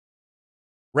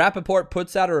 Rappaport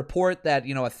puts out a report that,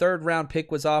 you know, a 3rd-round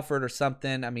pick was offered or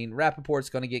something. I mean,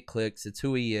 Rappaport's going to get clicks. It's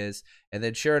who he is. And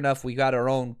then sure enough, we got our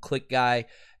own click guy,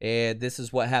 and this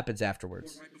is what happens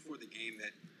afterwards. Right before the game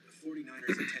that the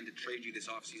 49ers intend to trade you this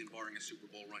offseason barring a Super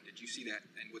Bowl run. Did you see that,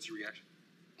 and what's your reaction?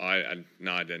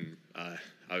 No, I didn't.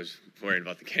 I was worried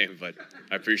about the game, but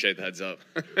I appreciate the heads up.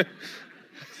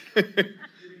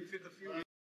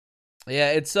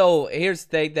 Yeah, and so here's the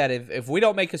thing, that if we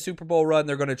don't make a Super Bowl run,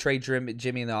 they're going to trade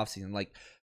Jimmy in the offseason. Like,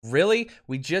 really?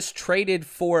 We just traded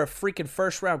for a freaking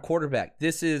first-round quarterback.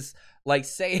 This is like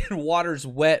saying water's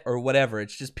wet or whatever.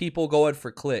 It's just people going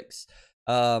for clicks.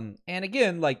 And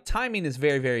again, like, timing is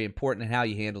very, very important in how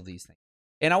you handle these things.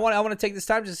 And I want to take this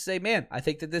time just to say, man, I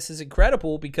think that this is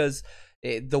incredible because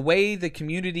the way the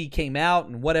community came out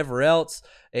and whatever else,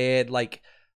 and like,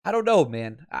 I don't know,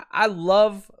 man. I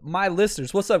love my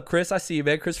listeners. What's up, Chris? I see you,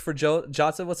 man. Christopher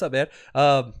Johnson, what's up, man?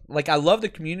 Like, I love the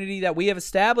community that we have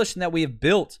established and that we have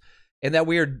built and that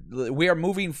we are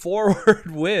moving forward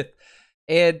with.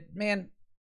 And, man,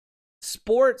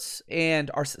 sports and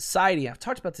our society, I've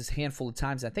talked about this a handful of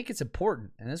times. I think it's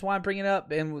important, and that's why I'm bringing it up,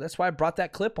 and that's why I brought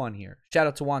that clip on here. Shout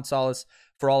out to Juan Salas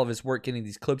for all of his work getting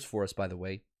these clips for us, by the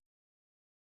way.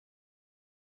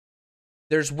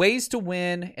 There's ways to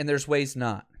win, and there's ways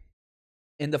not.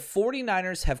 And the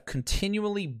 49ers have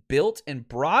continually built and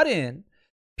brought in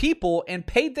people and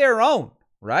paid their own,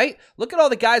 right? Look at all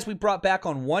the guys we brought back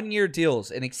on 1-year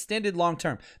deals and extended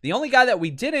long-term. The only guy that we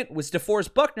didn't was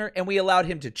DeForest Buckner, and we allowed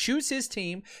him to choose his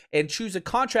team and choose a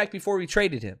contract before we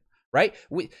traded him, right?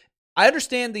 I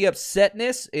understand the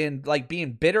upsetness and like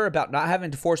being bitter about not having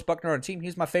DeForest Buckner on a team. He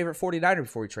was my favorite 49er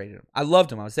before we traded him. I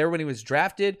loved him. I was there when he was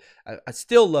drafted. I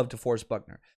still love DeForest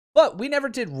Buckner. But we never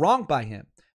did wrong by him.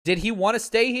 Did he want to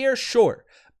stay here? Sure.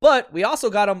 But we also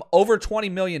got him over $20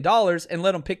 million and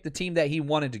let him pick the team that he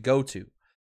wanted to go to.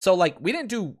 So, like, we didn't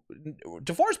do...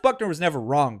 DeForest Buckner was never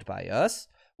wronged by us.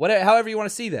 However you want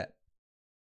to see that.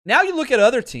 Now you look at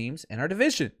other teams in our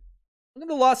division. Look at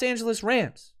the Los Angeles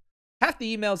Rams. Half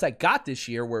the emails I got this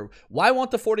year were, why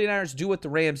won't the 49ers do what the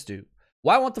Rams do?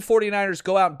 Why won't the 49ers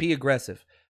go out and be aggressive?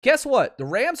 Guess what? The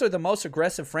Rams are the most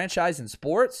aggressive franchise in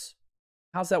sports.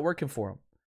 How's that working for them?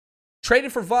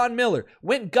 Traded for Von Miller.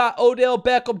 Went and got Odell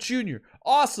Beckham Jr.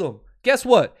 Awesome. Guess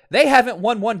what? They haven't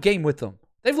won one game with them.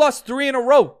 They've lost 3 in a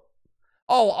row.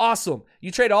 Oh, awesome. You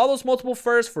trade all those multiple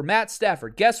firsts for Matt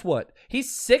Stafford. Guess what?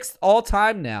 He's 6th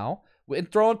all-time now in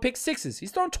throwing pick sixes. He's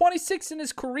thrown 26 in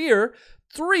his career.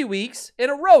 3 weeks in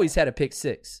a row he's had a pick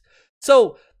 6.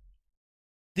 So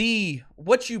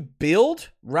what you build,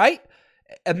 right?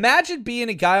 Imagine being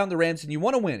a guy on the Rams and you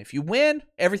want to win. If you win,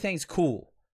 everything's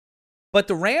cool. But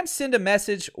the Rams send a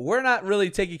message, we're not really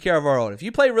taking care of our own. If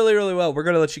you play really, really well, we're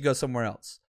going to let you go somewhere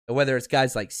else. Whether it's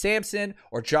guys like Samson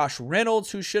or Josh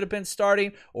Reynolds, who should have been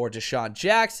starting, or Deshaun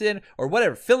Jackson, or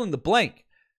whatever, fill in the blank.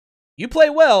 You play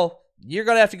well, you're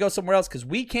going to have to go somewhere else because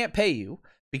we can't pay you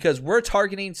because we're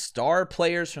targeting star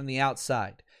players from the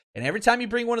outside. And every time you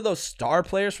bring one of those star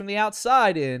players from the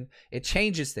outside in, it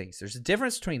changes things. There's a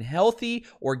difference between healthy,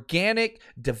 organic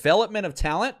development of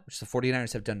talent, which the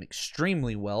 49ers have done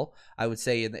extremely well, I would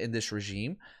say, in this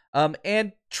regime,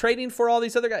 and trading for all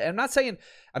these other guys.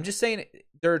 I'm just saying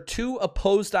there are two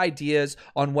opposed ideas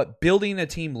on what building a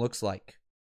team looks like.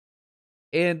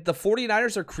 And the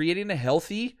 49ers are creating a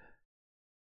healthy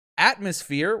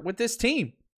atmosphere with this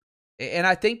team. And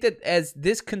I think that as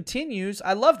this continues,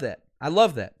 I love that.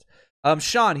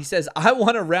 Sean, he says, I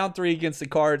won a round 3 against the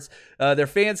Cards. Their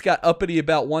fans got uppity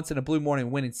about once in a blue morning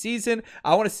winning season.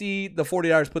 I want to see the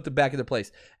 49ers put them back in their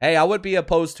place. Hey, I would be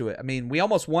opposed to it. I mean, we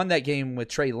almost won that game with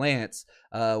Trey Lance.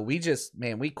 We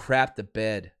crapped the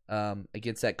bed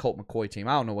against that Colt McCoy team.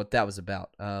 I don't know what that was about.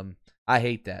 I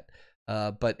hate that.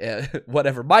 But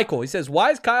whatever. Michael, he says,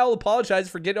 why is Kyle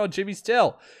apologizing for getting on Jimmy's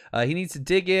tail? He needs to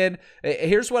dig in.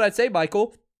 Here's what I'd say,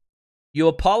 Michael. You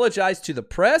apologize to the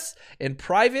press. In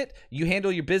private, you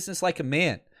handle your business like a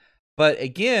man. But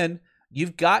again,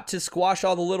 you've got to squash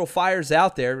all the little fires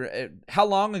out there. How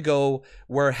long ago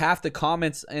were half the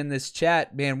comments in this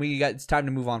chat, man, it's time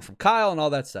to move on from Kyle and all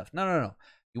that stuff? No.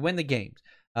 You win the games.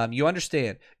 You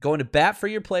understand. Going to bat for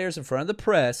your players in front of the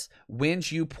press wins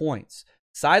you points.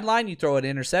 Sideline, you throw an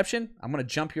interception, I'm going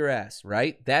to jump your ass,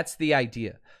 right? That's the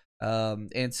idea.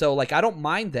 And so, I don't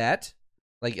mind that.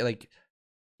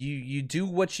 You do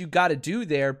what you got to do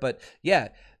there, but yeah,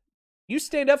 you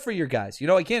stand up for your guys.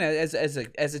 Again,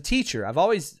 as a teacher, I've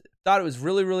always thought it was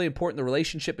really, really important, the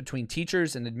relationship between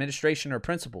teachers and administration or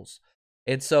principals.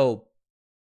 And so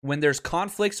when there's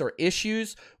conflicts or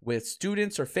issues with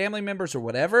students or family members or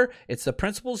whatever, it's the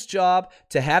principal's job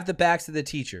to have the backs of the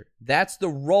teacher. That's the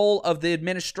role of the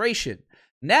administration.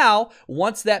 Now,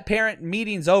 once that parent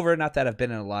meeting's over, not that I've been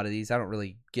in a lot of these, I don't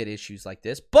really get issues like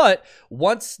this, but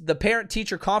once the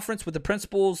parent-teacher conference with the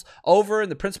principal's over and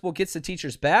the principal gets the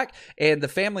teachers back and the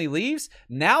family leaves,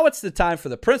 now it's the time for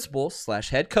the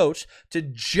principal/head coach to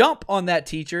jump on that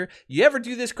teacher. You ever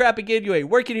do this crap again, you ain't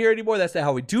working here anymore. That's not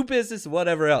how we do business and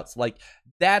whatever else.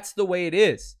 That's the way it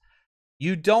is.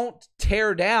 You don't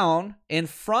tear down in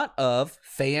front of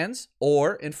fans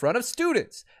or in front of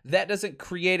students. That doesn't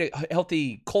create a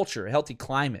healthy culture, a healthy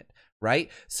climate,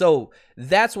 right? So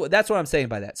that's what I'm saying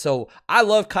by that. So I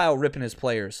love Kyle ripping his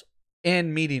players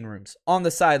in meeting rooms, on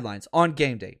the sidelines, on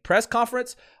game day. Press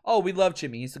conference, oh, we love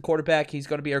Jimmy. He's the quarterback. He's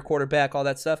going to be our quarterback, all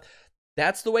that stuff.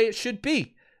 That's the way it should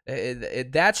be.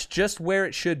 That's just where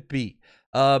it should be.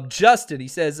 Justin, he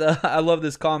says, I love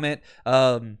this comment.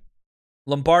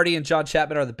 Lombardi and John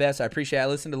Chapman are the best. I appreciate it. I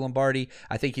listen to Lombardi.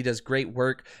 I think he does great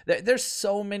work. There's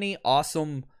so many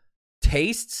awesome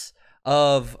tastes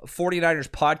of 49ers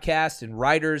podcasts and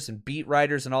writers and beat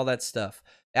writers and all that stuff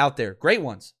out there. Great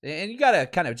ones. And you got to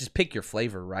kind of just pick your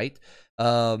flavor, right?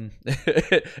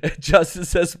 Justin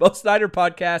says, most Niner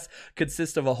podcasts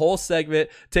consist of a whole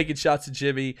segment taking shots at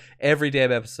Jimmy every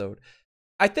damn episode.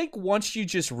 I think once you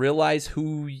just realize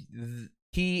who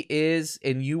he is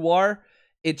and you are,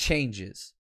 it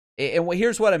changes. And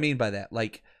here's what I mean by that.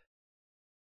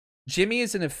 Jimmy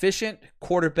is an efficient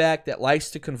quarterback that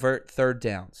likes to convert third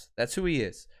downs. That's who he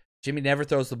is. Jimmy never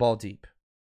throws the ball deep.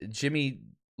 Jimmy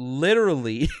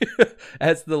literally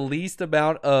has the least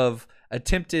amount of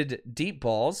attempted deep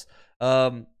balls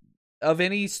of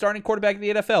any starting quarterback in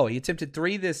the NFL. He attempted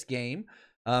 3 this game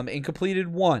and completed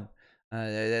 1.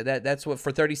 That's what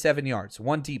for 37 yards,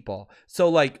 1 deep ball. So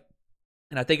like,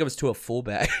 and I think it was to a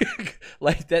fullback.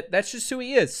 Like that's just who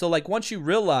he is. So like once you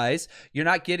realize you're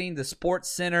not getting the Sports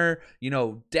Center,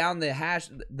 down the hash,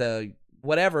 the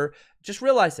whatever, just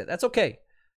realize that. That's okay.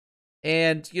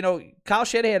 And, Kyle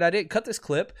Shanahan, I didn't cut this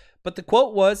clip, but the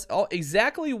quote was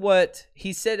exactly what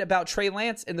he said about Trey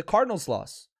Lance in the Cardinals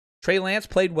loss. Trey Lance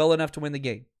played well enough to win the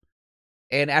game.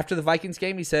 And after the Vikings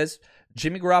game, he says,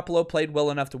 Jimmy Garoppolo played well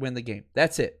enough to win the game.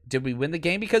 That's it. Did we win the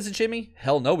game because of Jimmy?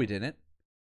 Hell no, we didn't.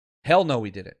 Hell no,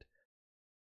 we didn't.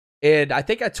 And I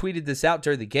think I tweeted this out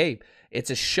during the game. It's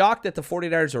a shock that the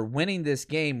 49ers are winning this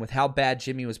game with how bad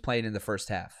Jimmy was playing in the first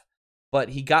half. But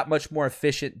he got much more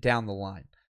efficient down the line.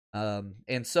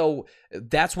 And so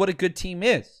that's what a good team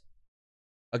is.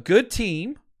 A good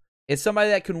team is somebody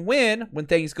that can win when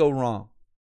things go wrong.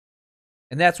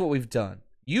 And that's what we've done.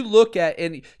 You look at,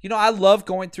 and I love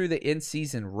going through the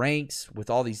in-season ranks with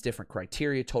all these different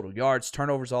criteria, total yards,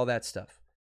 turnovers, all that stuff.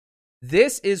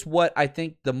 This is what I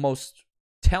think the most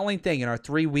telling thing in our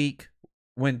 3-week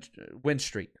win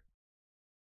streak.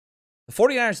 The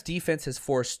 49ers defense has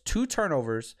forced 2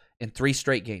 turnovers in 3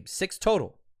 straight games, 6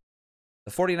 total.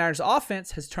 The 49ers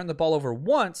offense has turned the ball over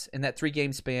once in that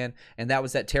 3-game span, and that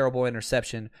was that terrible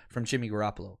interception from Jimmy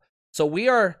Garoppolo. So we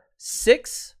are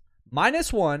 6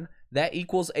 minus 1. That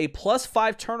equals a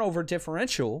 +5 turnover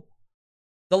differential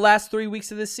the last 3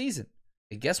 weeks of this season.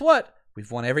 And guess what?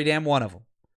 We've won every damn one of them.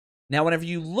 Now, whenever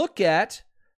you look at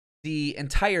the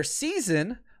entire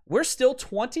season, we're still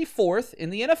 24th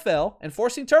in the NFL in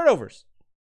forcing turnovers.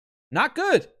 Not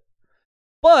good.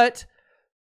 But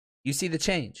you see the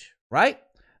change, right?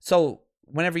 So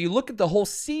whenever you look at the whole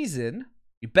season,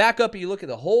 you back up and you look at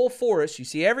the whole forest, you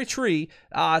see every tree,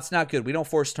 it's not good. We don't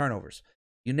force turnovers.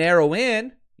 You narrow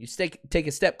in, you take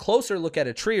a step closer, look at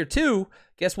a tree or 2,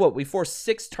 guess what? We forced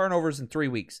 6 turnovers in 3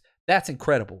 weeks. That's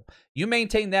incredible. You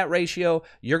maintain that ratio,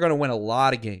 you're going to win a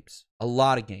lot of games. A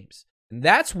lot of games. And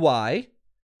that's why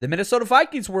the Minnesota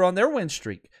Vikings were on their win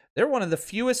streak. They're one of the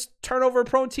fewest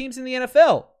turnover-prone teams in the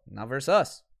NFL. Not versus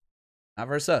us. Not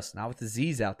versus us. Not with the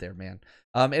Z's out there, man.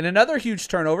 And another huge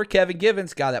turnover, Kevin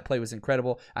Givens. God, that play was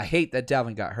incredible. I hate that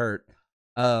Dalvin got hurt.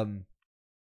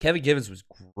 Kevin Givens was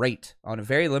great on a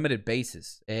very limited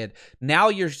basis. And now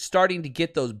you're starting to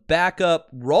get those backup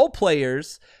role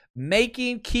players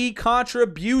making key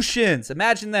contributions.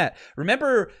 Imagine that.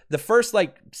 Remember the first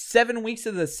 7 weeks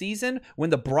of the season when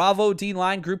the Bravo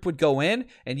D-line group would go in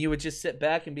and you would just sit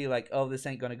back and be like, oh, this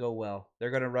ain't going to go well.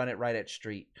 They're going to run it right at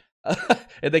street.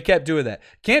 And they kept doing that.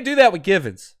 Can't do that with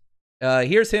Givens.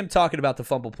 Here's him talking about the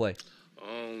fumble play.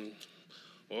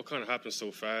 Well, it kind of happened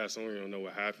so fast. I don't even know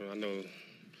what happened. I know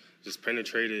just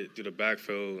penetrated through the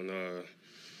backfield and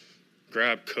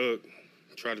grabbed Cook.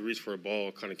 Tried to reach for a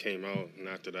ball, kind of came out, and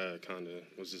after that, kind of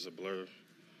was just a blur.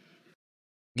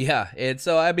 Yeah, and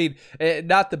so, I mean,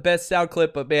 not the best sound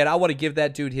clip, but, man, I want to give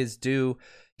that dude his due.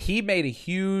 He made a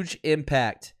huge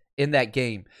impact in that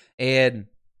game, and,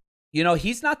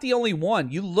 he's not the only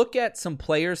one. You look at some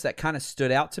players that kind of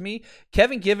stood out to me.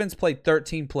 Kevin Givens played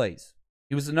 13 plays.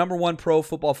 He was the number 1 Pro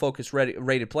Football Focus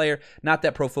rated player. Not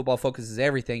that Pro Football Focus is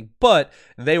everything, but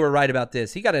they were right about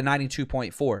this. He got a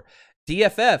 92.4.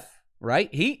 DFF.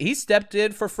 Right? He stepped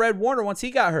in for Fred Warner once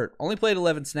he got hurt. Only played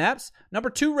 11 snaps.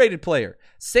 Number 2 rated player.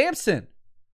 Sampson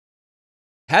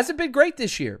hasn't been great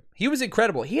this year. He was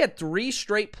incredible. He had 3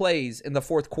 straight plays in the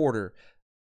fourth quarter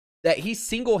that he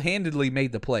single-handedly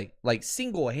made the play.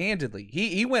 Single-handedly.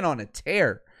 He went on a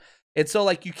tear. And so,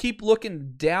 you keep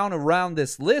looking down around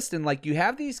this list and, you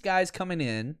have these guys coming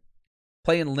in,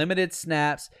 playing limited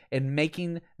snaps and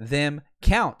making them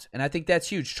count. And I think that's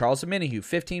huge. Charles Omenihu,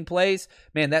 15 plays.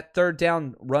 Man, that third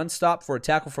down run stop for a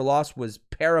tackle for loss was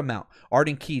paramount.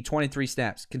 Arden Key, 23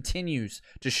 snaps, continues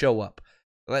to show up.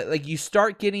 You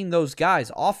start getting those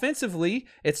guys. Offensively,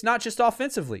 it's not just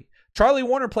offensively. Charlie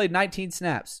Warner played 19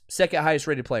 snaps, second highest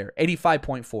rated player,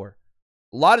 85.4.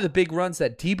 A lot of the big runs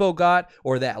that Debo got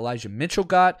or that Elijah Mitchell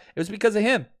got, it was because of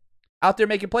him. Out there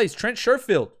making plays. Trent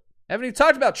Sherfield. Haven't even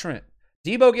talked about Trent.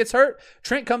 Debo gets hurt.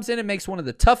 Trent comes in and makes one of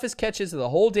the toughest catches of the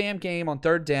whole damn game on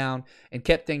third down and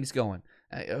kept things going.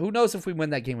 Who knows if we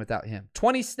win that game without him?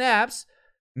 20 snaps,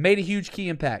 made a huge key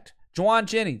impact. Juwan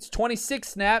Jennings, 26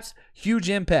 snaps,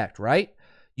 huge impact, right?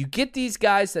 You get these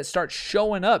guys that start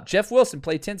showing up. Jeff Wilson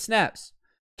played 10 snaps.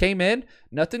 Came in,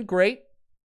 nothing great.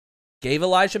 gave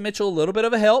Elijah Mitchell a little bit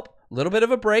of a help, a little bit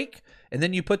of a break, and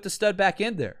then you put the stud back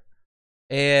in there.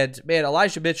 And, man,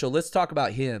 Elijah Mitchell, let's talk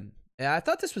about him. And I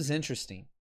thought this was interesting.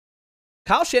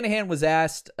 Kyle Shanahan was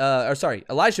asked,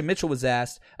 Elijah Mitchell was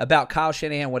asked about Kyle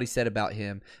Shanahan, what he said about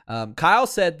him. Kyle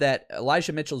said that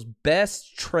Elijah Mitchell's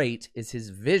best trait is his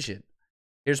vision.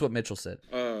 Here's what Mitchell said.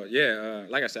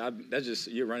 Like I said, that's just,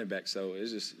 you're running back, so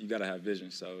it's just, you got to have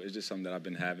vision. So it's just something that I've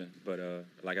been having. But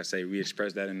like I say, we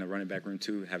expressed that in the running back room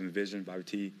too, having vision. Bobby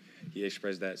T, he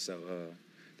expressed that. So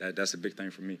that's a big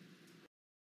thing for me.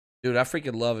 Dude, I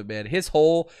freaking love it, man.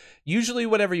 Usually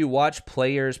whenever you watch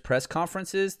players' press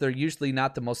conferences, they're usually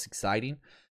not the most exciting.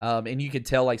 And you can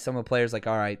tell, like, some of the players, like,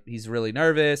 all right, he's really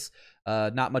nervous.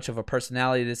 Not much of a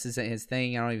personality. This isn't his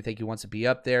thing. I don't even think he wants to be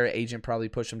up there. Agent probably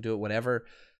pushed him to it, whatever.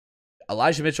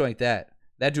 Elijah Mitchell ain't that.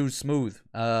 That dude's smooth.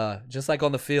 Just like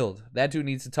on the field. That dude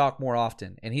needs to talk more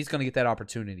often, and he's going to get that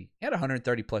opportunity. He had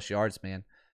 130-plus yards, man.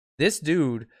 This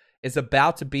dude is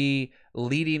about to be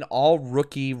leading all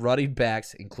rookie running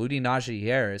backs, including Najee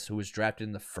Harris, who was drafted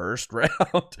in the first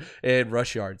round, in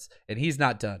rush yards, and he's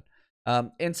not done.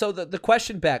 And so the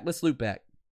question back, let's loop back.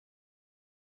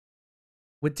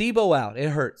 With Debo out, it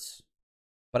hurts.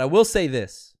 But I will say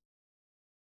this.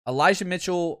 Elijah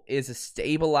Mitchell is a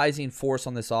stabilizing force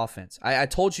on this offense. I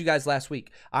told you guys last week,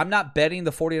 I'm not betting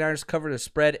the 49ers covered a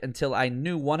spread until I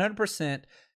knew 100%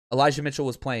 Elijah Mitchell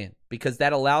was playing, because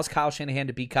that allows Kyle Shanahan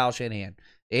to be Kyle Shanahan.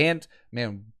 And,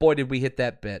 man, boy, did we hit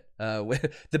that bet.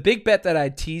 The big bet that I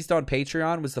teased on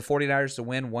Patreon was the 49ers to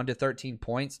win 1-13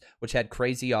 points, which had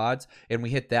crazy odds, and we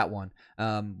hit that one.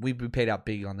 We paid out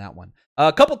big on that one.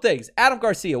 A couple things. Adam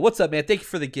Garcia, what's up, man? Thank you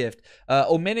for the gift.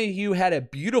 Omenihu had a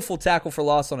beautiful tackle for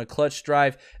loss on a clutch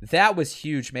drive. That was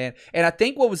huge, man. And I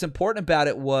think what was important about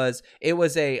it was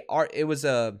what's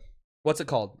it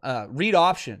called? Read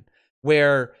option,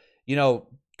 where, you know,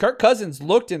 Kirk Cousins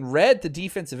looked and read the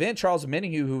defensive end, Charles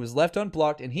Omenihu, who was left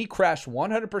unblocked, and he crashed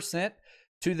 100%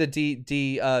 to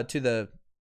the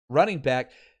running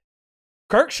back.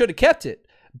 Kirk should have kept it,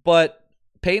 but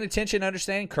paying attention,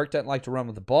 understanding, Kirk doesn't like to run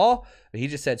with the ball. He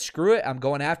just said, screw it, I'm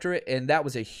going after it, and that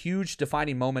was a huge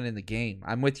defining moment in the game.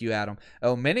 I'm with you, Adam.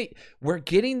 We're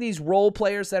getting these role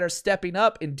players that are stepping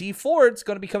up, and D Ford's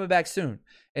going to be coming back soon.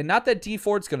 And not that D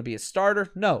Ford's going to be a starter.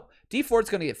 No, D Ford's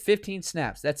going to get 15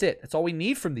 snaps. That's it. That's all we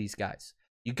need from these guys.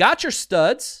 You got your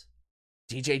studs,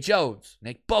 DJ Jones,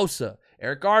 Nick Bosa,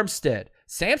 Eric Armstead.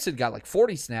 Samson got like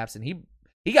 40 snaps, and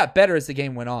he got better as the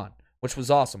game went on, which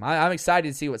was awesome. I'm excited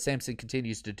to see what Samson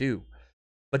continues to do.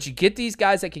 But you get these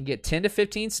guys that can get 10 to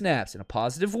 15 snaps in a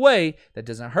positive way that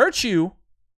doesn't hurt you.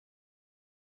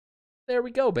 There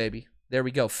we go, baby. There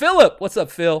we go. Philip, what's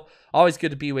up, Phil? Always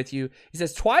good to be with you. He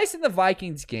says, twice in the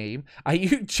Vikings game,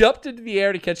 Ayuk jumped into the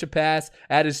air to catch a pass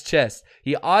at his chest.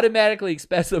 He automatically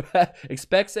expects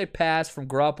a pass from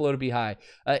Garoppolo to be high.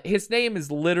 His name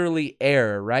is literally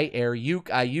Air, right? Air,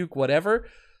 Ayuk, whatever.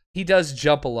 He does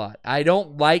jump a lot. I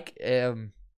don't like...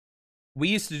 we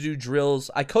used to do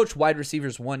drills. I coached wide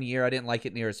receivers 1 year. I didn't like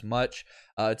it near as much.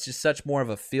 It's just such more of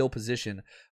a field position.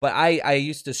 But I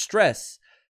used to stress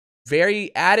very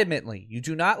adamantly, you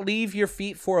do not leave your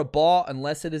feet for a ball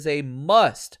unless it is a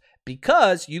must,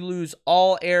 because you lose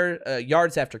all air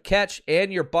yards after catch,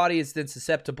 and your body is then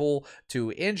susceptible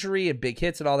to injury and big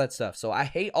hits and all that stuff. So I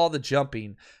hate all the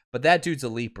jumping, but that dude's a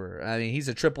leaper. I mean, he's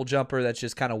a triple jumper. That's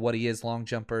just kind of what he is, long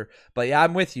jumper. But yeah,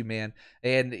 I'm with you, man.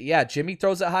 And yeah, Jimmy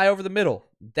throws it high over the middle.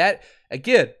 That,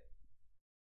 again,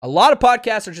 a lot of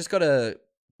podcasts are just going to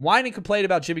whine and complain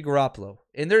about Jimmy Garoppolo,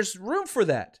 and there's room for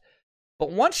that. But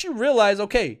once you realize,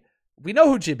 okay, we know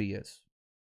who Jimmy is.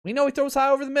 We know he throws high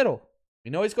over the middle.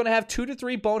 We know he's going to have 2 to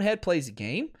 3 bonehead plays a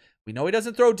game. We know he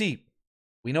doesn't throw deep.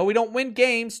 We know we don't win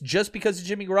games just because of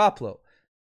Jimmy Garoppolo.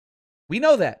 We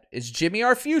know that. Is Jimmy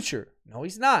our future? No,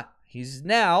 he's not. He's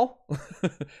now.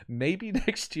 Maybe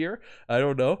next year. I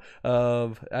don't know.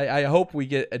 I hope we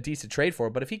get a decent trade for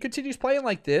him. But if he continues playing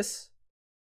like this,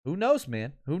 who knows,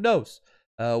 man? Who knows?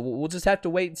 We'll just have to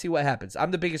wait and see what happens.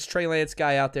 I'm the biggest Trey Lance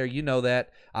guy out there. You know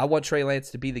that. I want Trey Lance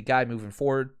to be the guy moving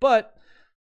forward. But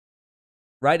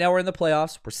right now we're in the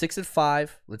playoffs. We're 6-5.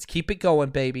 Let's keep it going,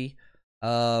 baby.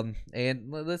 And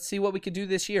let's see what we can do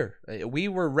this year. We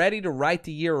were ready to write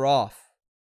the year off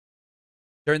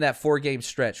during that 4-game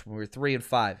stretch when we were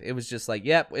 3-5. It was just like,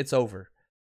 yep, it's over.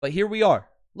 But here we are.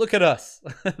 Look at us.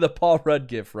 The Paul Rudd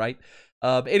gift, right?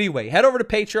 Anyway, head over to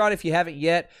Patreon if you haven't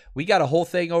yet. We got a whole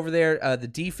thing over there. The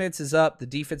defense is up. The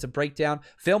defensive breakdown.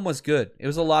 Film was good. It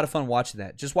was a lot of fun watching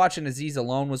that. Just watching Azeez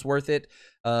alone was worth it.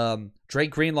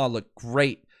 Drake Greenlaw looked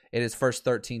great in his first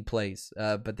 13 plays,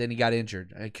 but then he got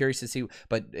injured. I'm curious to see.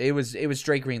 But it was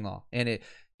Drake Greenlaw, and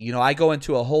I go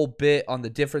into a whole bit on the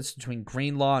difference between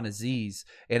Greenlaw and Azeez,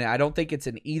 and I don't think it's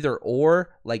an either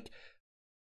or. Like,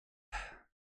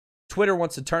 Twitter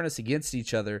wants to turn us against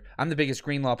each other. I'm the biggest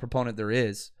Greenlaw proponent there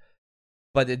is,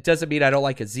 but it doesn't mean I don't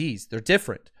like Azeez. They're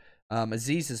different.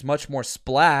 Azeez is much more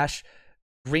splash.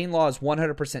 Greenlaw is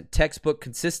 100% textbook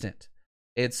consistent,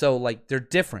 and so like they're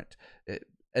different.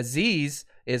 Azeez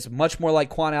is much more like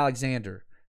Quan Alexander.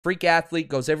 Freak athlete,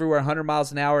 goes everywhere 100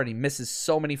 miles an hour, and he misses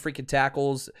so many freaking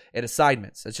tackles and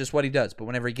assignments. That's just what he does. But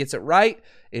whenever he gets it right,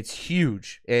 it's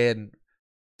huge and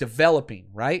developing,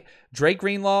 right? Dre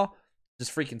Greenlaw,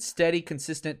 just freaking steady,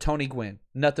 consistent Tony Gwynn.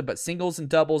 Nothing but singles and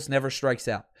doubles, never strikes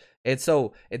out. And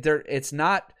so it's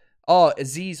not,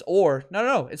 Azeez or,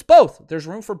 no, it's both. There's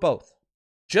room for both.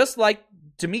 Just like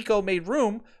D'Amico made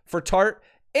room for Tart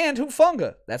and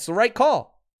Hufanga. That's the right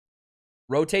call.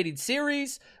 Rotating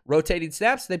series, rotating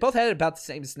snaps. They both had about the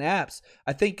same snaps.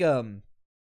 I think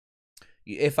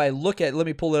if I look at, let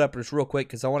me pull it up just real quick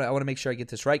because I want to make sure I get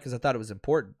this right because I thought it was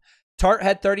important. Tart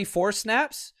had 34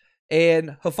 snaps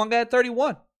and Hufanga had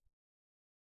 31.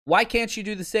 Why can't you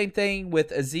do the same thing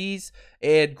with Azeez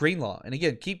and Greenlaw? And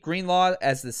again, keep Greenlaw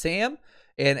as the Sam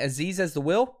and Azeez as the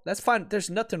Will. That's fine. There's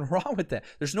nothing wrong with that.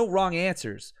 There's no wrong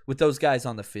answers with those guys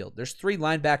on the field. There's 3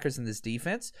 linebackers in this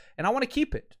defense, and I want to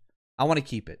keep it.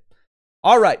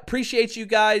 All right. Appreciate you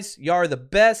guys. You are the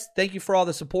best. Thank you for all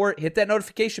the support. Hit that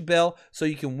notification bell so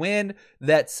you can win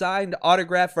that signed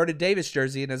autographed Vernon Davis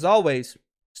jersey. And as always,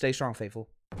 stay strong, faithful.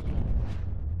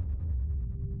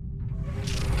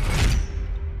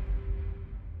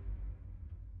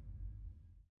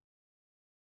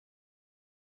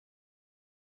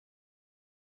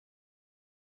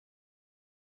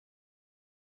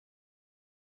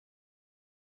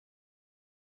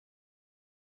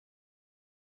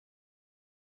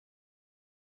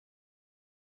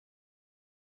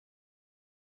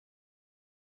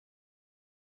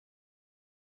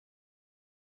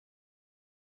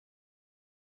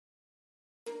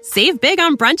 Save big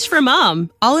on brunch for mom,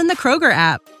 all in the Kroger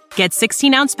app. Get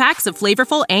 16-ounce packs of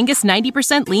flavorful Angus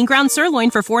 90% lean ground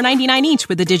sirloin for $4.99 each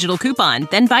with a digital coupon.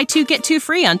 Then buy 2, get 2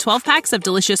 free on 12 packs of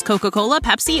delicious Coca-Cola,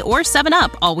 Pepsi, or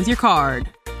 7-Up, all with your card.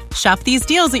 Shop these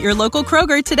deals at your local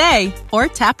Kroger today, or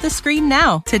tap the screen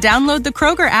now to download the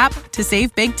Kroger app to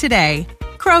save big today.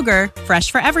 Kroger, fresh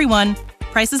for everyone.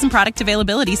 Prices and product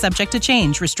availability subject to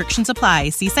change. Restrictions apply.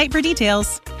 See site for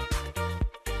details.